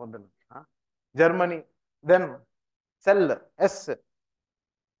ఉందా yeah పొద్దున. Germany. Then Cell, S.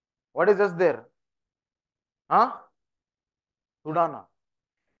 What is S there? సుడానా.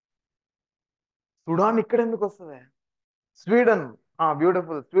 Sudan ఇక్కడ ఎందుకు వస్తుంది? Sweden.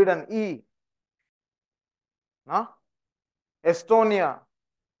 Beautiful, Sweden. Estonia.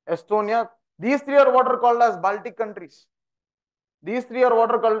 Estonia. These three are what are called as Baltic countries. These three are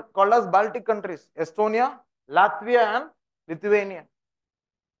what are called as Baltic countries. Estonia, Latvia and Lithuania.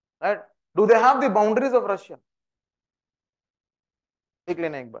 Right? Do they have the boundaries of Russia?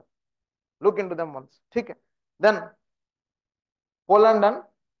 Look into them once. Okay. Then Poland and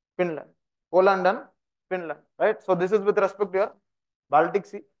Finland. Poland and Finland. Right? So this is with respect to your Baltic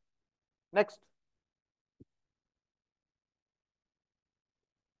Sea. Next.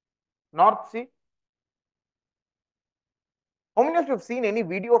 North Sea. How many of you have seen any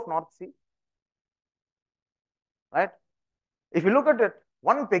video of North Sea? Right? If you look at it,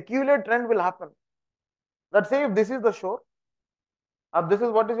 one peculiar trend will happen. Let's say if this is the shore, this is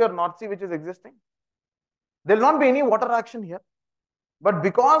what is your North Sea which is existing. There will not be any water action here. But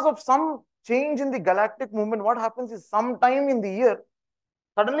because of some change in the galactic movement, what happens is sometime in the year,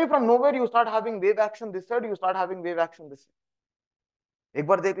 suddenly from nowhere you start having wave action this side, you start having wave action this side. एक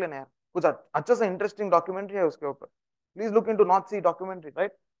बार देख लेना यार, कुछ अच्छा सा interesting documentary है उसके ऊपर. Please look into North Sea documentary,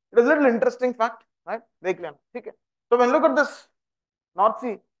 right? It is a little interesting fact, right? देख लेना, ठीक है? So when look at this North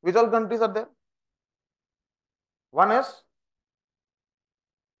Sea, which all countries are there? One is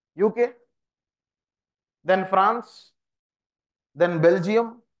UK, then France, then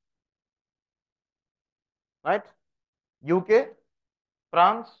Belgium, right? UK,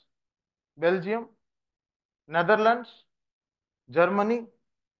 France, Belgium, Netherlands, Germany,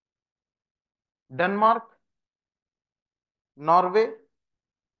 Denmark, Norway,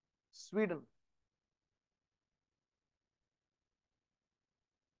 Sweden.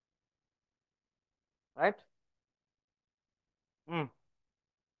 Right?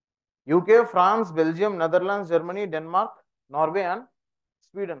 UK, France, Belgium, Netherlands, Germany, Denmark, Norway, and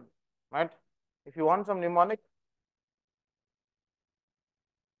Sweden. Right? If you want some mnemonic,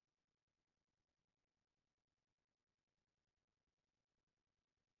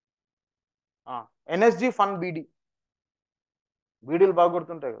 NSG Fun BD. BD బాగా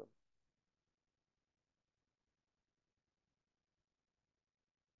గుర్తుంటాయి కదా.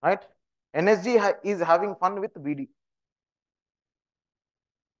 right? NSG is having fun with BD.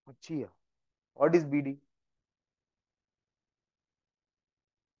 Achhiya. What is BD?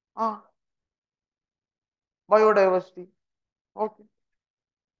 Ah, biodiversity. Okay,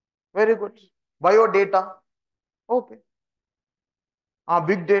 very good. Biodata. Okay.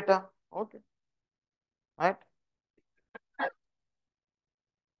 Big data. Okay, right?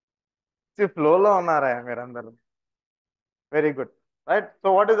 See, flow lo unnara meerandaru. Very good, right?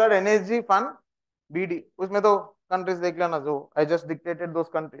 So what is that? NSG fun BD. उसमें तो countries देख लेना जो I just dictated those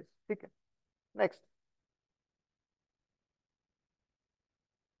countries. ठीक है. Next.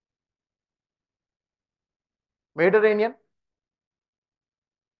 Mediterranean.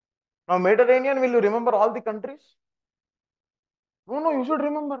 Now Mediterranean, will you remember all the countries? No, no, you should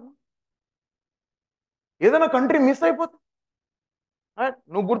remember. ఏదైనా country miss అయిపోతుంది, right?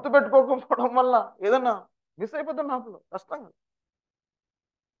 నువ్వు గుర్తుపెట్టుకోకపోవడం వల్ల ఏదైనా మిస్ అయిపోతుంది నాకు కష్టంగా.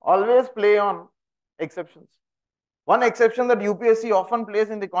 Always play on exceptions. One exception that UPSC often plays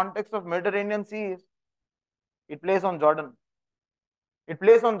in the context of Mediterranean Sea is it plays on Jordan. It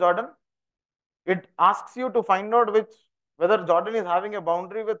plays on Jordan. It asks you to find out whether Jordan is having a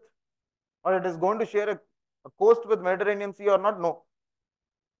boundary with, or it is going to share a coast with Mediterranean Sea or not. No.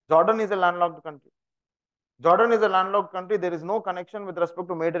 Jordan is a landlocked country. Jordan is a landlocked country. There is no connection with respect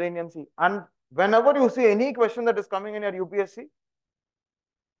to Mediterranean Sea. And whenever you see any question that is coming in your UPSC,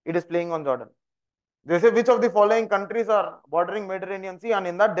 it is playing on Jordan. They say which of the following countries are bordering Mediterranean Sea, and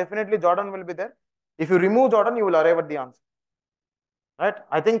in that definitely Jordan will be there. If you remove Jordan, you will arrive at the answer. Right?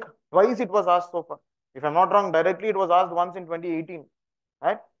 I think twice it was asked so far. If I'm not wrong, directly it was asked once in 2018.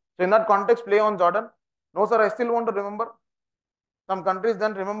 Right? So in that context, play on Jordan. No, sir, I still want to remember some countries.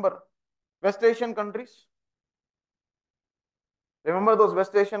 Then remember West Asian countries. Remember those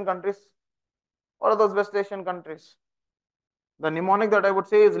West Asian countries. What are those West Asian countries? The mnemonic that I would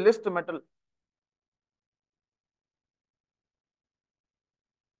say is list metal.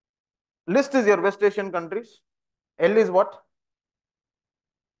 List is your West Asian countries. L is what?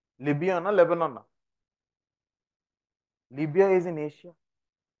 Libya, na Lebanon. Na. Libya is in Asia.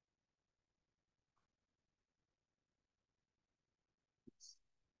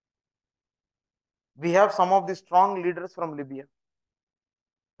 We have some of the strong leaders from Libya.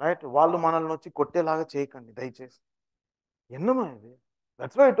 Right? వాళ్ళు మనల్ని వచ్చి కొట్టేలాగా చేయకండి దయచేసి. ఎన్నమా ఇది?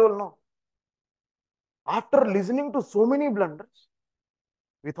 That's why I told no. After listening to so many blunders,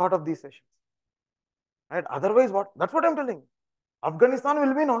 we thought of these sessions. Right? Otherwise, what? That's what I'm telling you. Afghanistan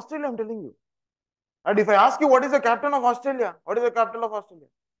will be in Australia, I'm telling you. And if I ask you what is the captain of Australia, what is the capital of Australia?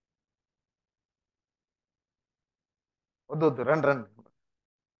 Run.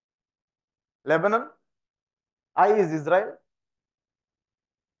 Lebanon. I is Israel.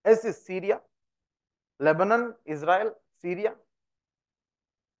 S is Syria. Lebanon, Israel, Syria.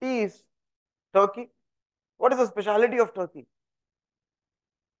 T is Turkey. What is the speciality of Turkey?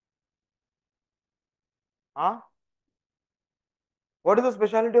 Huh? What is the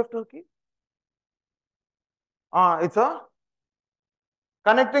speciality of Turkey? It's a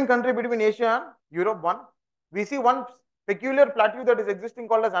connecting country between Asia and Europe. One. We see one peculiar plateau that is existing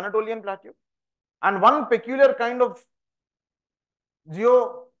called as Anatolian Plateau. And one peculiar kind of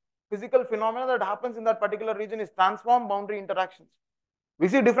geophysical phenomena that happens in that particular region is transform boundary interactions. We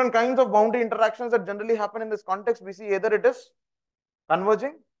see different kinds of boundary interactions that generally happen in this context. We see either it is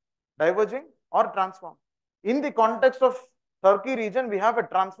converging, diverging, or transform. In the context of Turkey region, we have a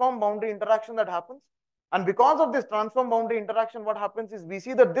transform boundary interaction that happens. And because of this transform boundary interaction, what happens is we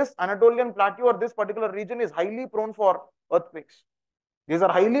see that this Anatolian plateau or this particular region is highly prone for earthquakes. These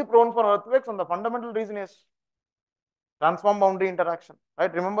are highly prone for earthquakes, and the fundamental reason is transform boundary interaction.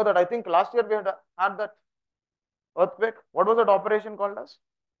 Right? Remember that I think last year we had that earthquake. What was that operation called as?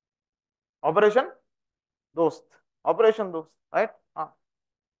 Operation Dost. Operation Dost. Right?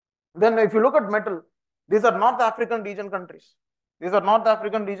 Then if you look at metal, these are North African region countries. These are North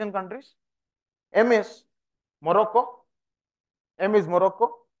African region countries. M is Morocco. M is Morocco.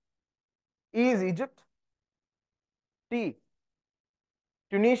 E is Egypt. T,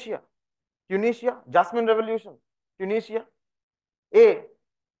 Tunisia. Tunisia, Jasmine Revolution. Tunisia. A,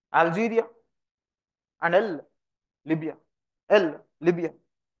 Algeria. And L, Libya. L, Libya.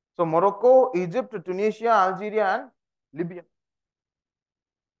 So Morocco, Egypt, Tunisia, Algeria, and Libya.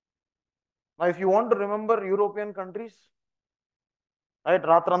 Now, if you want to remember European countries, right,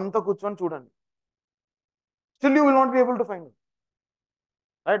 Ratranta Kuchwan Chudan, still you will not be able to find it.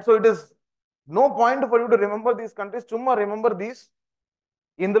 Right, so it is no point for you to remember these countries. Chumma remember these.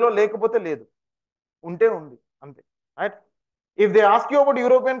 Indulo lekapothe ledu. Unte undi. Ante. Right? If they ask you about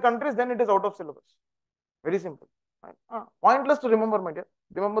European countries, then it is out of syllabus. Very simple. right? Pointless to remember, my dear.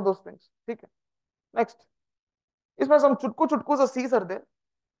 Remember those things. ठीक है. Next. इसमें some चुटकू चुटकू सा seas are there.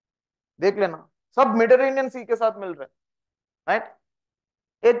 देख लेना. सब Mediterranean सी के साथ मिल रहे हैं, राइट?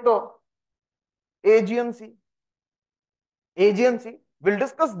 एक तो Aegean C. Aegean C. We'll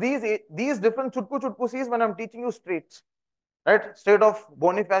discuss these different chutku chutku seas when I'm teaching you straits, right? Strait of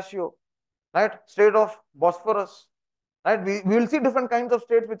Bonifacio, right? Strait of Bosphorus, right? We will see different kinds of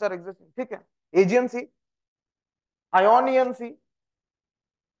states which are existing. ठीक है? Aegean Sea, Ionian Sea,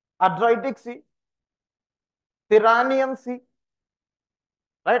 Adriatic Sea, Tyrrhenian Sea,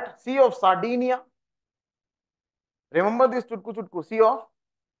 right? Sea of Sardinia. Remember this chutku chutku. Sea of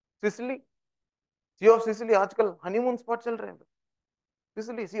Sicily. Sea of Sicily आजकल honeymoon spot चल रहे हैं.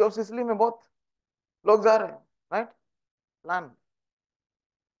 Sicily, Sea of Sicily में बहुत लोग जा रहे हैं, right? Plan.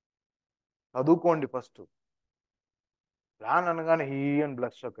 చదువుకోండి ఫస్ట్. ప్లాన్ అనగానే హీ అని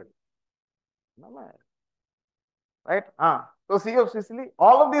బ్లష్ ఒకటి, right? So Sea of Sicily,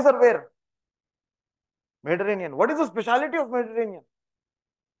 all of these are where? Mediterranean. What is the speciality of Mediterranean?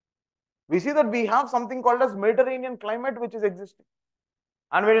 We see that we have something called as Mediterranean climate which is existing.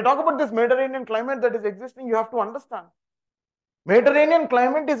 And when you talk about this Mediterranean climate that is existing, you have to understand. Mediterranean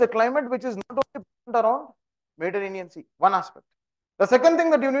climate is a climate which is not only present around Mediterranean Sea, one aspect. The second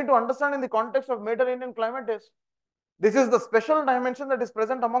thing that you need to understand in the context of Mediterranean climate is, this is the special dimension that is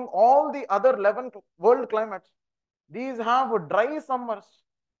present among all the other 11 world climates. These have dry summers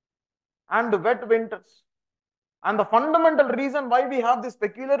and wet winters. And the fundamental reason why we have this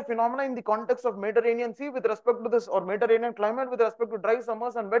peculiar phenomena in the context of Mediterranean Sea with respect to this, or Mediterranean climate with respect to dry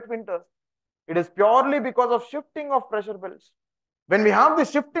summers and wet winters, it is purely because of shifting of pressure belts. When we have the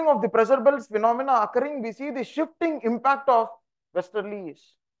shifting of the pressure belts phenomena occurring, we see the shifting impact of westerlies.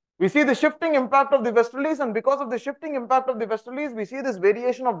 We see the shifting impact of the westerlies, and because of the shifting impact of the westerlies, we see this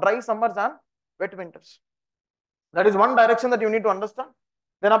variation of dry summers and wet winters. That is one direction that you need to understand.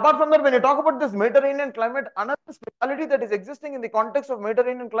 Then apart from that, when you talk about this Mediterranean climate, another speciality that is existing in the context of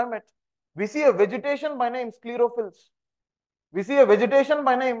Mediterranean climate, we see a vegetation by name sclerophylls. We see a vegetation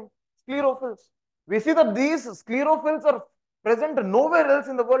by name sclerophylls. We see that these sclerophylls are present nowhere else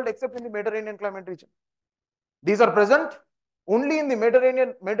in the world except in the Mediterranean climate region. These are present only in the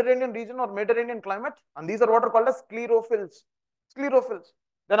Mediterranean region or Mediterranean climate, and these are what are called as sclerophylls. Sclerophylls.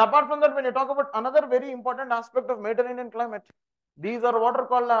 Then apart from that, when you talk about another very important aspect of Mediterranean climate, these are what are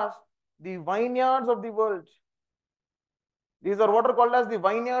called as the vineyards of the world. These are what are called as the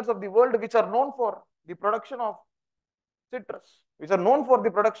vineyards of the world, which are known for the production of citrus, which are known for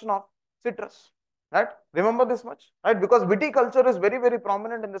the production of citrus, right? Remember this much, right? Because viticulture is very, very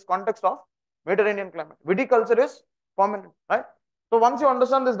prominent in this context of Mediterranean climate. Viticulture is prominent, right? So once you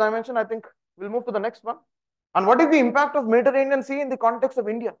understand this dimension, I think we'll move to the next one. And what is the impact of Mediterranean Sea in the context of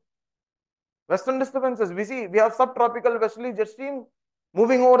India? Western disturbances. We see we have subtropical westerly jet stream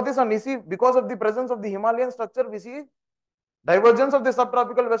moving over this, and we see because of the presence of the Himalayan structure, we see divergence of the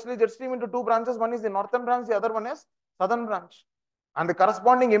subtropical westerly jet stream into two branches. One is the northern branch, the other one is southern branch. And the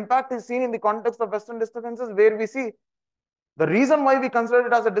corresponding impact is seen in the context of Western disturbances, where we see the reason why we consider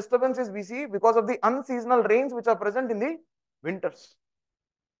it as a disturbance is we see because of the unseasonal rains which are present in the winters.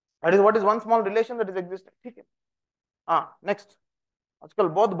 That is what is one small relation that is existing. ठीक है. Next. आजकल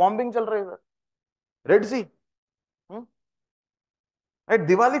बहुत bombing चल रही है इधर. Red सी. Right,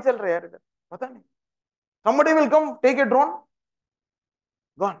 Diwali चल रही है यार इधर, पता नहीं. Somebody will come, take a drone,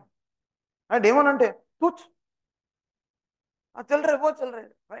 gone. Right? ఏమనంటే तुच्छ चल रहे, बहुत चल रहे,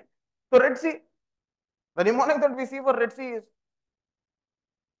 right? So Red Sea, the mnemonic that we see for Red Sea is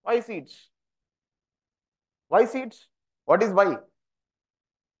Y seeds. Y seeds. What is Y?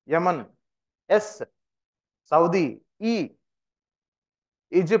 Yemen. S, Saudi. E,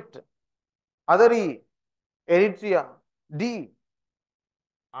 Egypt. Other E, Eritrea. D,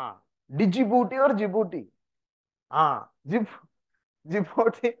 Djibouti or Djibouti.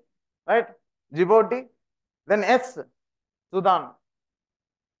 Djibouti, right? Djibouti. Then S, Sudan.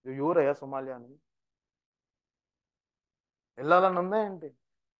 ఎవరయ్యా Somalia అని వెళ్ళాలని ఉందా ఏంటి?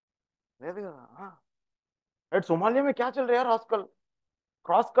 లేదు కదా. Right, Somalia में क्या चल रहा है यार आजकल?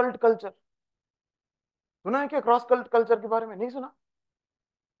 Cross cult culture. सुना है क्या क्रॉस कल्ट कल्चर के बारे में? नहीं सुना.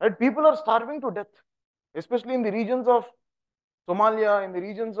 Right, people are starving to death, especially in the regions of Somalia, in the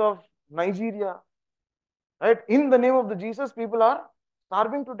regions of Nigeria. Right, in the name of the Jesus, people are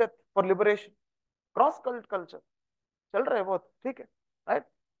starving to death for liberation. Cross cult culture चल रहा है बहुत. ठीक है, right,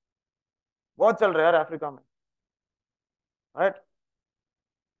 बहुत चल रहा है यार अफ्रीका में. राइट,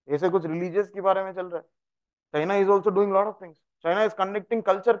 ऐसे कुछ रिलीजियस के बारे में चल रहा है. China is also doing a lot of things. China is conducting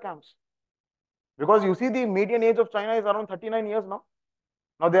culture camps because you see the median age of China is around 39 years now.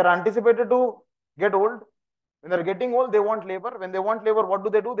 Now they are anticipated to get old. When they're getting old, they want labor. When they want labor, what do?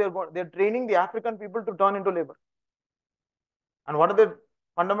 They're training the African people to turn into labor. And what are they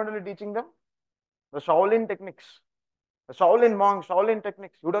fundamentally teaching them? The Shaolin techniques. The Shaolin monks, Shaolin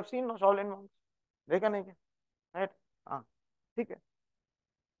techniques. You would have seen no Shaolin monks. They can, right? Okay.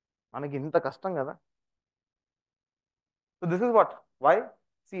 మనకి ఇంత కష్టం కదా. So this is what? Why?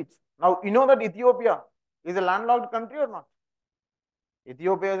 Seeds. Now you know that Ethiopia is a landlocked country or not?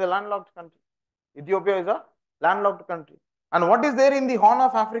 Ethiopia is a landlocked country. Ethiopia is a landlocked country. And what is there in the Horn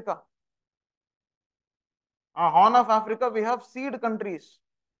of Africa? Horn of Africa, we have seed countries.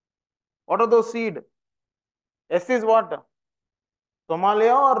 What are those seed? S is what?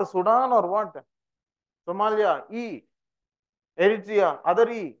 Somalia or Sudan or what? Somalia, E. Eritrea, other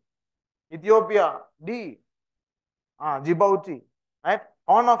E. Ethiopia, D. Djibouti, right?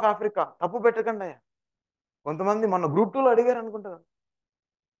 Horn of Africa. తప్పు పెట్టకండి. కొంతమంది మన group 2లో అడిగారు అనుకుంటారు.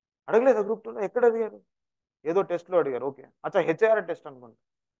 అడగలేదా group 2లో? ఎక్కడ అడిగారు? ఏదో టెస్ట్లో అడిగారు. ఓకే. అచ్చా హెచ్ఏఆర్ టెస్ట్ అనుకుంటా.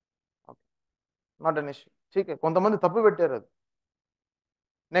 Okay, not an issue. ठीक है, కొంతమంది తప్పు పెట్టారు అది.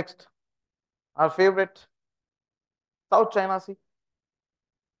 Next, our favorite, South China Sea,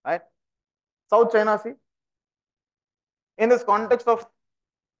 right? South China Sea. In this context of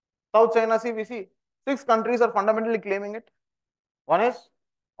South China Sea, we see 6 countries are fundamentally claiming it. One is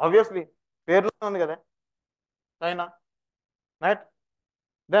obviously పేర్లో ఉంది కదా, China, right?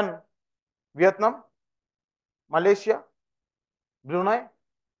 Then Vietnam, Malaysia, Brunei,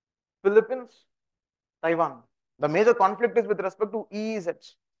 Philippines, Taiwan. The major conflict is with respect to EEZs,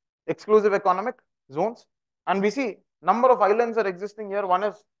 exclusive economic zones, and we see number of islands are existing here. One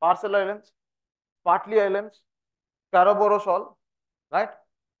is Parcel Islands, Spratly Islands, Scarborough Shoal, right?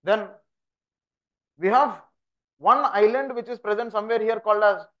 Then we have one island which is present somewhere here called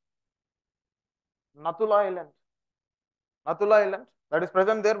as Natula Island. Natula Island, that is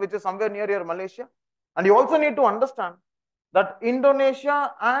present there, which is somewhere near here, Malaysia. And you also need to understand that Indonesia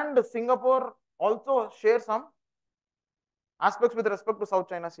and Singapore also share some aspects with respect to South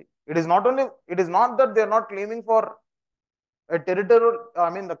China Sea. It is not that they are not claiming for a territorial,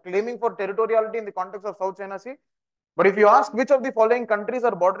 claiming for territoriality in the context of South China Sea. But if you ask which of the following countries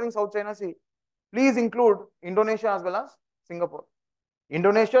are bordering South China Sea, please include Indonesia as well as Singapore.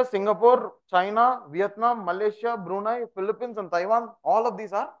 Indonesia, Singapore, China, Vietnam, Malaysia, Brunei, Philippines, and Taiwan, all of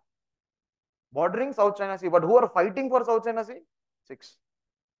these are bordering South China Sea. But who are fighting for South China Sea? 6,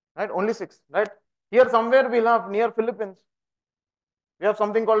 right? Only 6, right? Here somewhere we'll have near Philippines, we have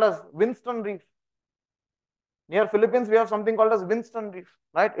something called as Winston Reef. Near Philippines, we have something called as Winston Reef,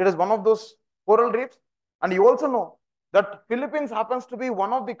 right? It is one of those coral reefs. And you also know that Philippines happens to be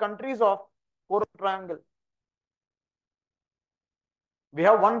one of the countries of Coral Triangle. We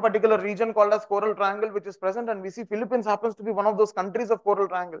have one particular region called as Coral Triangle which is present, and we see Philippines happens to be one of those countries of Coral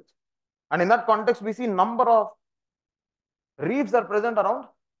Triangles. And in that context, we see number of reefs are present around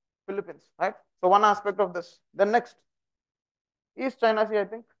Philippines, right? So one aspect of this. Then next, East China Sea, I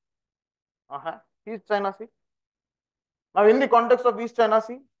think. East China Sea. Now in the context of East China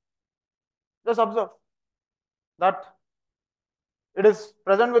Sea, just observe that it is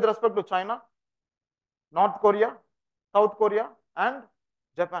present with respect to China, North Korea, South Korea, and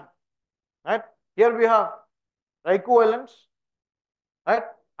Japan, right? Here we have Ryukyu Islands, right?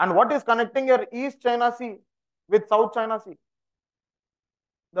 And what is connecting your East China Sea with South China Sea?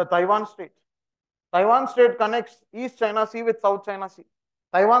 The Taiwan Strait. Taiwan Strait connects East China Sea with South China Sea.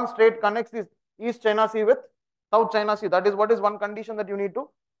 Taiwan Strait connects this East China Sea with South China Sea. That is what is one condition that you need to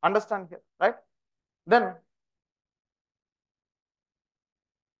understand here, right? Then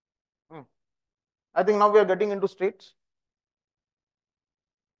I think now we are getting into straits.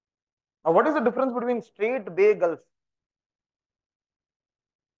 Now what is the difference between Strait, Bay, Gulf?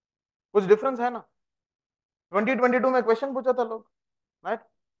 कुछ difference है ना? 2022 में question पूछा था लोग, right?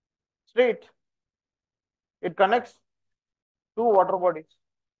 Strait, it connects two water bodies,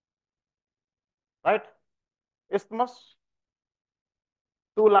 right? Isthmus,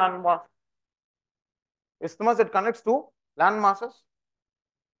 two land mass. Isthmus, it connects two land masses.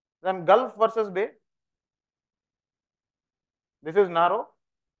 Then Gulf versus Bay. This is narrow.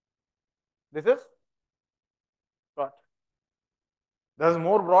 This is broad. This is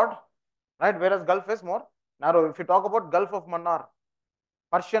more broad, right? Whereas Gulf is more narrow. If you talk about Gulf of Mannar,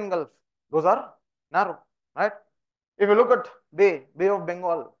 Persian Gulf, those are narrow, right? If you look at Bay of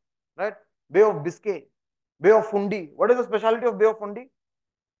Bengal, right? Bay of Biscay, Bay of Fundy. What is the speciality of Bay of Fundy?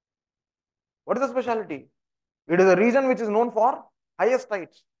 What is the speciality? It is a region which is known for highest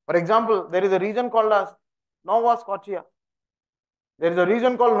tides. For example, there is a region called as Nova Scotia. There is a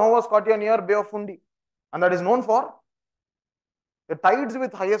region called Nova Scotia near Bay of Fundy, and that is known for the tides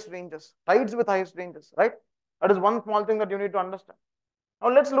with highest ranges, right? That is one small thing that you need to understand. Now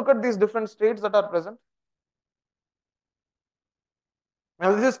let's look at these different states that are present.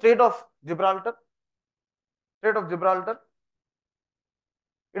 Now this is state of Gibraltar. State of Gibraltar.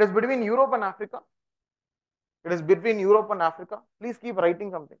 It is between Europe and Africa. It is between Europe and Africa. Please keep writing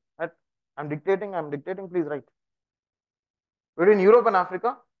something. Right? I'm dictating, please write. Between Europe and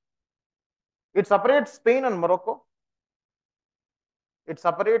Africa. It separates Spain and Morocco. It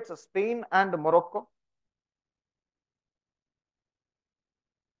separates Spain and Morocco.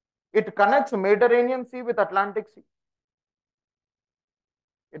 It connects Mediterranean Sea with Atlantic Sea.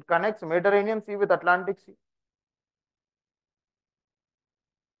 It connects Mediterranean Sea with Atlantic Sea.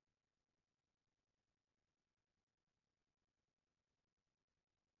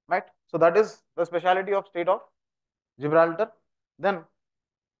 Right? So that is the speciality of state of Gibraltar. Then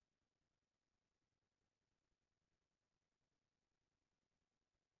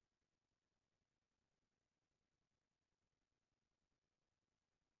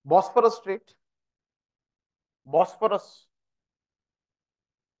Bosphorus Strait. Bosphorus.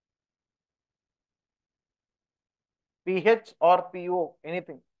 PH or PO,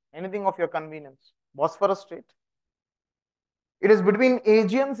 anything of your convenience. Bosphorus Strait. It is between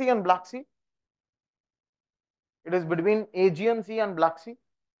Aegean Sea and Black Sea. It is between Aegean Sea and Black Sea.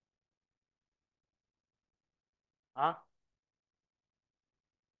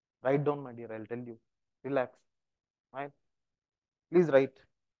 Write down, my dear. I'll tell you. Relax. Right? Please write.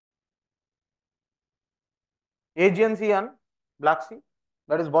 Aegean Sea and Black Sea.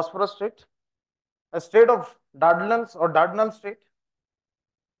 That is Bosphorus Strait. A strait of Dardanelles or Dardanelles Strait.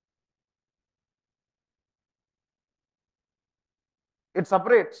 It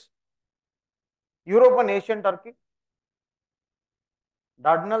separates Europe and Asian Turkey.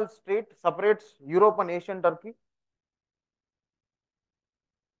 Dardanelles Strait separates Europe and Asian Turkey.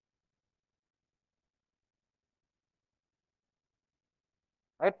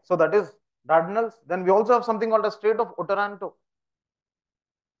 Right? So that is Dardanelles. Then we also have something called a Strait of Otranto.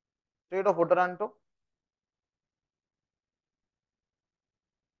 Strait of Otranto.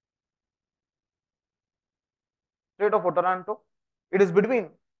 Strait of Otranto. It is between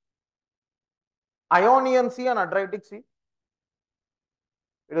Ionian Sea and Adriatic Sea.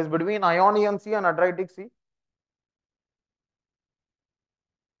 It is between Ionian Sea and Adriatic Sea.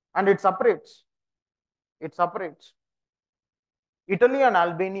 And it separates Italy and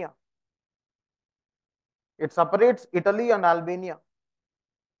Albania. It separates Italy and Albania.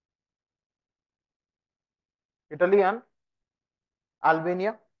 Italy and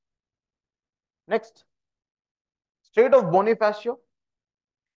Albania. Next, Strait of Bonifacio.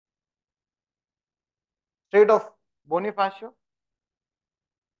 Strait of Bonifacio.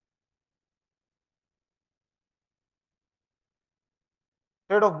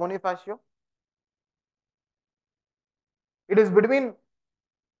 Strait of Bonifacio. It is between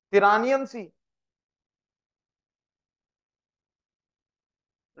Tyrrhenian Sea.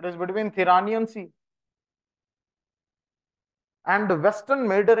 It is between Tyrrhenian Sea and the Western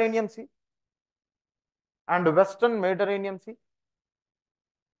Mediterranean Sea. And Western Mediterranean Sea.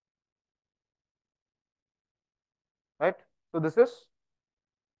 Right? So this is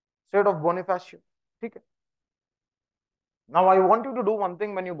Strait of Bonifacio. Okay. Now I want you to do one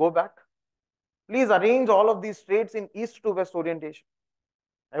thing when you go back. Please arrange all of these straits in east to west orientation.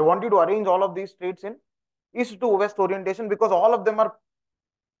 I want you to arrange all of these straits in east to west orientation because all of them are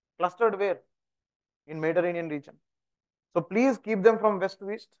clustered where? In Mediterranean region. So please keep them from west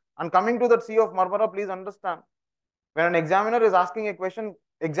to east. And coming to the Sea of Marmara, please understand. When an examiner is asking a question,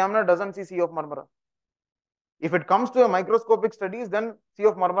 examiner doesn't see Sea of Marmara. If it comes to a microscopic studies, then Sea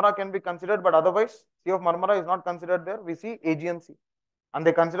of Marmara can be considered, but otherwise Sea of Marmara is not considered there. We see Aegean Sea. And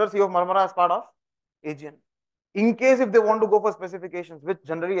they consider Sea of Marmara as part of Aegean. In case if they want to go for specifications, which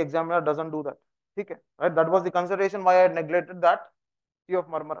generally examiner doesn't do that. Okay, right? That was the consideration why I had neglected that Sea of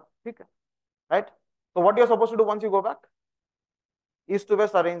Marmara. Okay, right? So what you're supposed to do once you go back? East to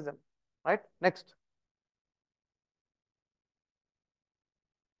west, arrange them. Right? Next.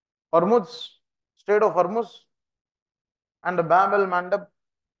 Hormuz, Strait of Hormuz and the Bab el Mandeb.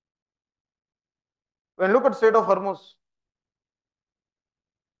 When you look at Strait of Hormuz,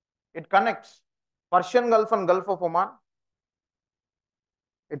 it connects Persian Gulf and Gulf of Oman.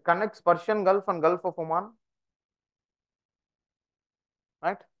 It connects Persian Gulf and Gulf of Oman.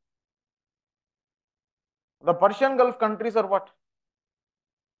 Right? The Persian Gulf countries are what?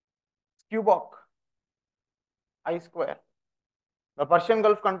 Skubok, I square. The Persian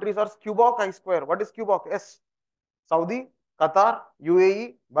Gulf countries are Skubok, I square. What is Skubok? S. Saudi, Qatar,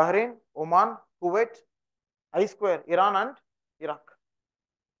 UAE, Bahrain, Oman, Kuwait, I square, Iran and Iraq.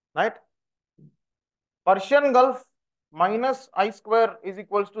 Right? Persian Gulf minus I square is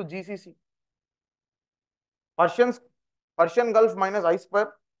equals to GCC. Persian Gulf minus I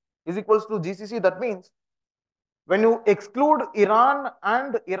square is equals to GCC. That means when you exclude Iran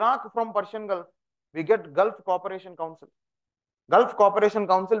and Iraq from Persian Gulf, we get Gulf Cooperation Council. Gulf Cooperation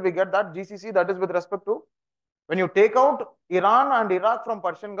Council, we get that GCC, that is with respect to, when you take out Iran and Iraq from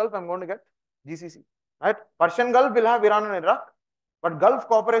Persian Gulf, I'm going to get GCC. Right? Persian Gulf will have Iran and Iraq, but Gulf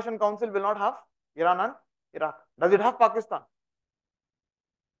Cooperation Council will not have Iran and Iraq. Does it have Pakistan?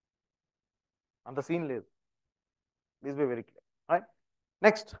 And the scene lays. Please be very clear. Right?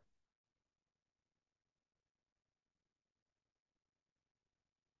 Next.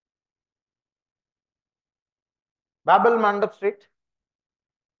 Bab el Mandab Strait.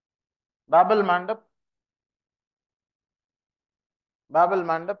 Bab el Mandab. Bab el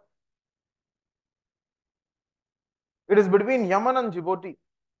Mandab. It is between Yemen and Djibouti.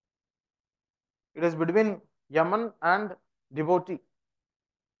 It is between Yemen and Djibouti.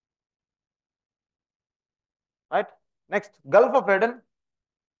 Right? Next, Gulf of Aden.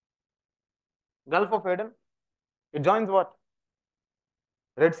 Gulf of Aden. It joins what?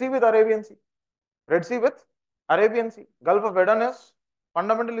 Red Sea with Arabian Sea. Red Sea with Arabian Sea. Gulf of Aden is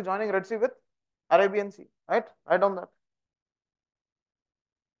fundamentally joining Red Sea with Arabian Sea. Right? Write down that.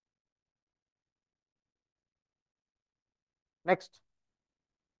 Next.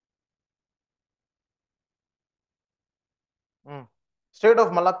 Strait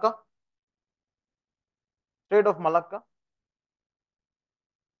of Malacca. Strait of Malacca.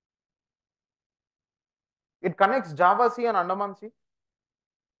 It connects Java Sea and Andaman Sea.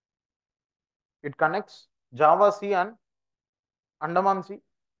 It connects Java Sea and Andaman Sea.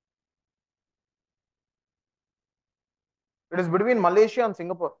 It is between Malaysia and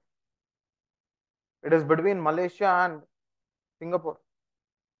Singapore. It is between Malaysia and Singapore.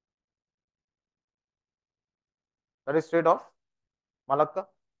 That is Strait of Malacca.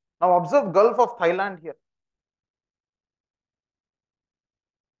 Now observe Gulf of Thailand here.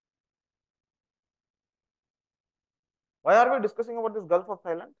 Why are we discussing about this Gulf of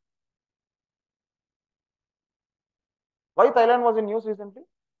Thailand? Why Thailand was in news recently?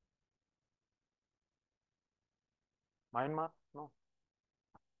 Myanmar? No.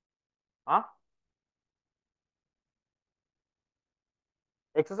 Huh?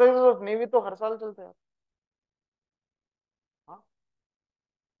 Exercises of Navy तो हर साल चलते हैं. हाँ?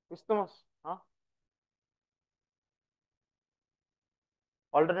 Isthmus? हाँ?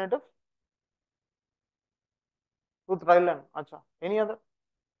 Alternative? Truth Thailand. अच्छा. Any other?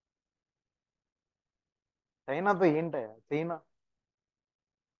 China तो ఏంటయ్యా? China.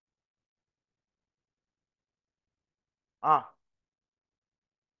 Ah.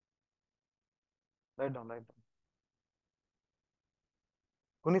 Write down, write down.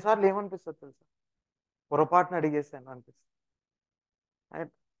 కొన్నిసార్లు ఏమనిపిస్తుంది తెలుసా? పొరపాటున అడిగేసాను అనిపిస్తుంది.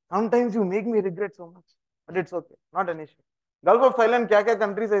 Right? Sometimes you make me regret so much, but it's okay, not an issue. Gulf of Thailand, क्या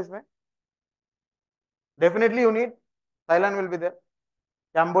countries है इसमें? Definitely you need Thailand will be there,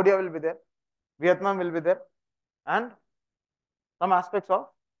 Cambodia will be there, Vietnam will be there, and some aspects of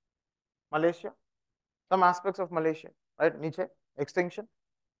Malaysia, right? Niche extinction,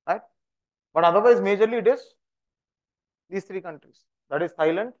 right? But otherwise, majorly it is these three countries. That is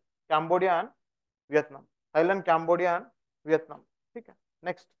Thailand, Cambodia, and Vietnam. Thailand, Cambodia, and Vietnam. Okay.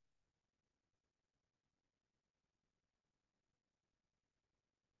 Next.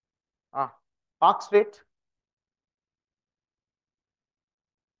 Park Strait.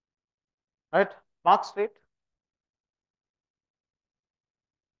 Right? Park Strait.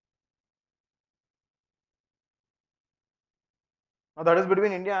 Now that is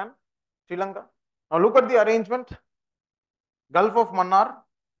between India and Sri Lanka. Now look at the arrangement. Gulf of Mannar,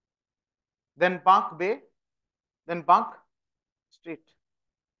 then Park Bay, then Park Strait.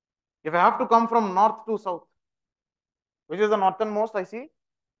 If I have to come from north to south, which is the northernmost, I see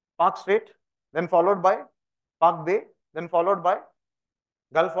Park Strait, then followed by Park Bay, then followed by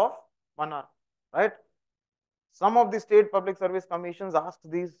Gulf of Mannar, right? Some of the state public service commissions asked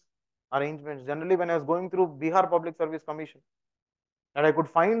these arrangements. Generally, when I was going through Bihar Public Service Commission, and I could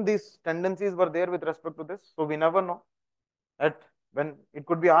find these tendencies were there with respect to this. So we never know that when it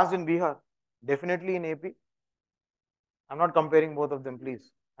could be asked in Bihar, definitely in AP. I'm not comparing both of them,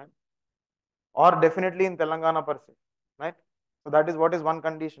 please. Right? Or definitely in Telangana per se, right? So that is what is one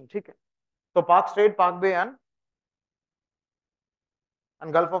condition. Okay. So Park Strait, Park Bay, and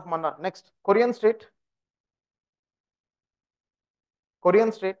Gulf of Mannar. Next, Korean Strait.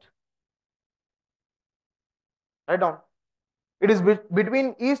 Korean Strait. Write down. It is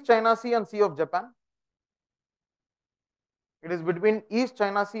between East China Sea and Sea of Japan. It is between East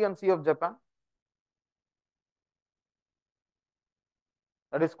China Sea and Sea of Japan.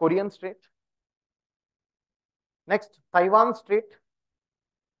 that is Korean Strait. Next, Taiwan Strait.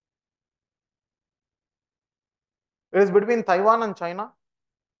 It is between Taiwan and China.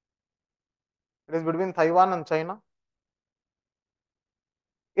 It is between Taiwan and China.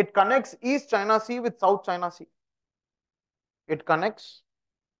 It connects East China Sea with South China Sea. It connects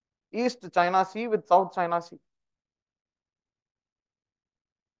East China Sea with South China Sea.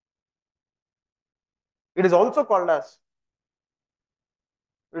 It is also called as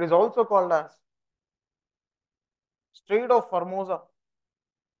Strait of Formosa,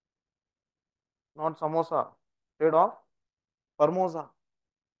 not Samosa. Strait of Formosa.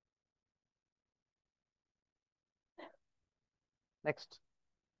 Next,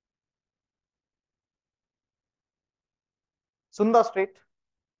 Sunda Strait.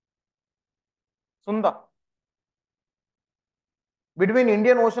 Sunda, between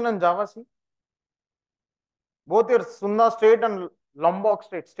Indian Ocean and Java Sea. Both your Sunda Strait and Lombok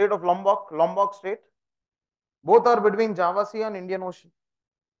Strait, Strait of Lombok Strait, both are between Java Sea and Indian Ocean.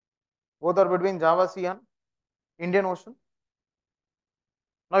 Both are between Java Sea and Indian Ocean.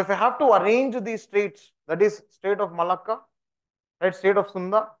 Now, if I have to arrange these straits, that is Strait of Malacca, right, Strait of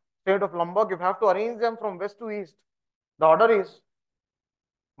Sunda, Strait of Lombok, if I have to arrange them from west to east, the order is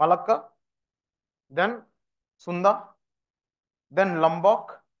Malacca, then Sunda, then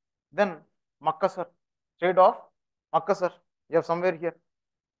Lombok, then Makassar, Strait of Makassar. You have somewhere here.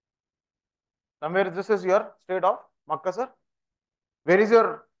 Somewhere this is your Strait of Makassar. Where is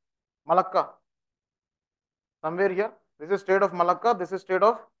your Malacca? Somewhere here. This is Strait of Malacca, this is Strait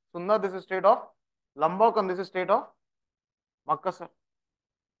of Sunda, this is Strait of Lombok, and this is Strait of Makassar.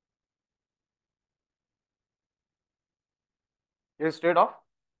 This is Strait of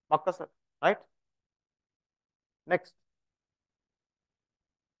Makassar, right? Next.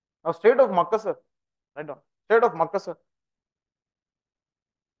 Now, Strait of Makassar, right down. Strait of Makassar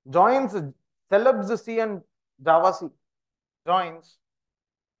joins Celebes Sea and Java Sea. Joins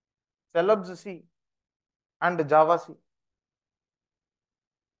Celebes Sea and Java Sea.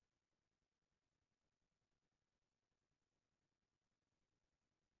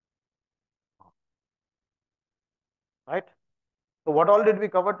 Right? So, what all did we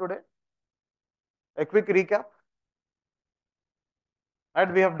cover today? A quick recap.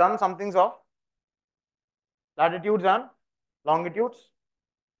 Right? We have done some things of latitudes and longitudes.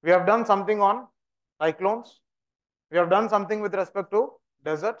 We have done something on cyclones. We have done something with respect to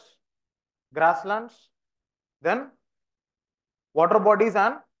deserts, grasslands, then water bodies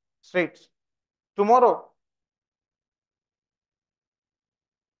and straits. Tomorrow,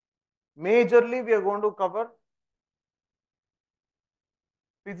 majorly we are going to cover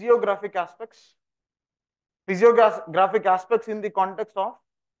physiographic aspects. Physiographic aspects in the context of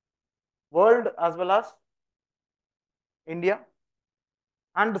world as well as India,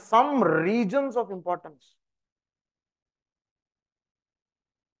 and some regions of importance.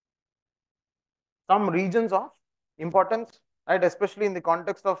 Some regions of importance, right? Especially in the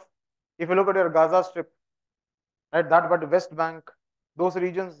context of, if you look at your Gaza Strip, right? That, but West Bank, those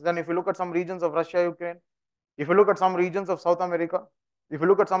regions. Then if you look at some regions of Russia, Ukraine, if you look at some regions of South America, if you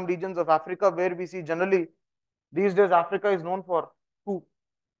look at some regions of Africa, where we see generally these days Africa is known for coup,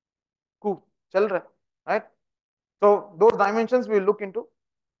 chal raha, right? So those dimensions we will look into.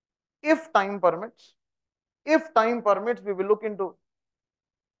 If time permits, we will look into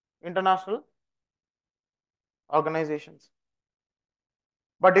international organizations.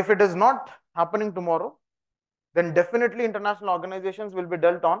 But if it is not happening tomorrow, then definitely international organizations will be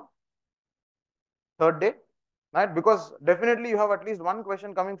dealt on third day, right? Because definitely you have at least one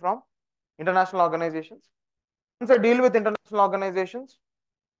question coming from international organizations. Once I deal with international organizations,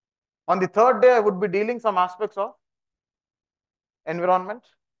 on the third day I would be dealing some aspects of environment,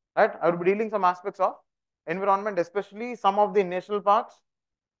 right? I would be dealing some aspects of environment, especially some of the national parks,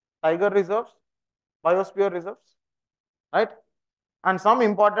 tiger reserves, biosphere reserves, right? And some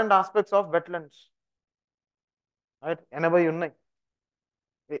important aspects of wetlands, right? Enable ఉన్నాయి,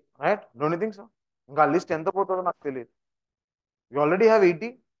 right? Don't you think so? ఇంకా list ఎంత పోతుందో నాకు తెలియదు. We already have 80.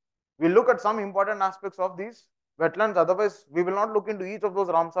 We'll look at some important aspects of these wetlands. Otherwise, we will not look into each of those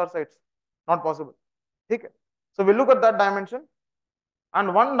Ramsar sites. Not possible. Okay? So we'll look at that dimension.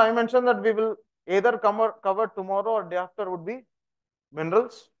 And one dimension that we will either cover tomorrow or day after would be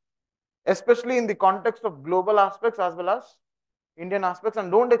minerals, especially in the context of global aspects as well as Indian aspects. And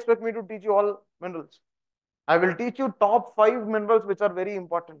don't expect me to teach you all minerals. I will teach you top 5 minerals which are very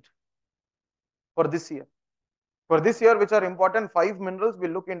important for this year. For this year, which are important, 5 minerals,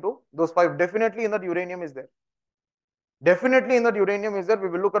 we'll look into those 5. Definitely in that uranium is there. Definitely in that uranium is there. We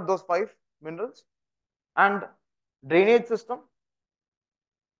will look at those 5 minerals. And drainage system,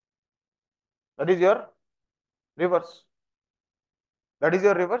 That is your reverse. That is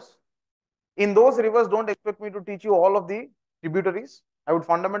your reverse. In those rivers, don't expect me to teach you all of the tributaries. I would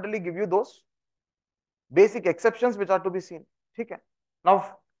fundamentally give you those basic exceptions which are to be seen. Okay.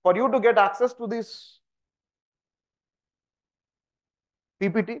 Now, for you to get access to this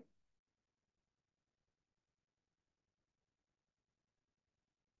PPT,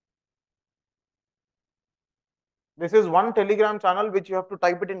 this is one Telegram channel which you have to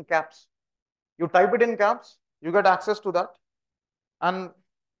type it in caps. You type it in caps, you get access to that. And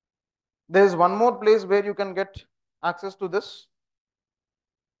there is one more place where you can get access to this,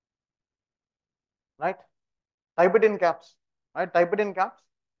 right? Type it in caps, right? Type it in caps,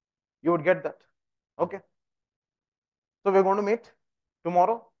 you would get that. Okay. So we're going to meet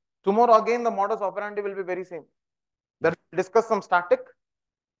tomorrow. Tomorrow again, the modus operandi will be very same. Then discuss some static,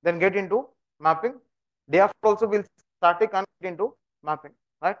 then get into mapping. Day after also we'll static and get into mapping,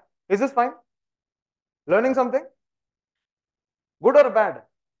 right? Is this fine? Learning something? Good or bad?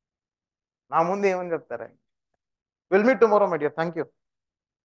 నా ముందు ఏమని చెప్తారా? We'll meet tomorrow, my dear. Thank you.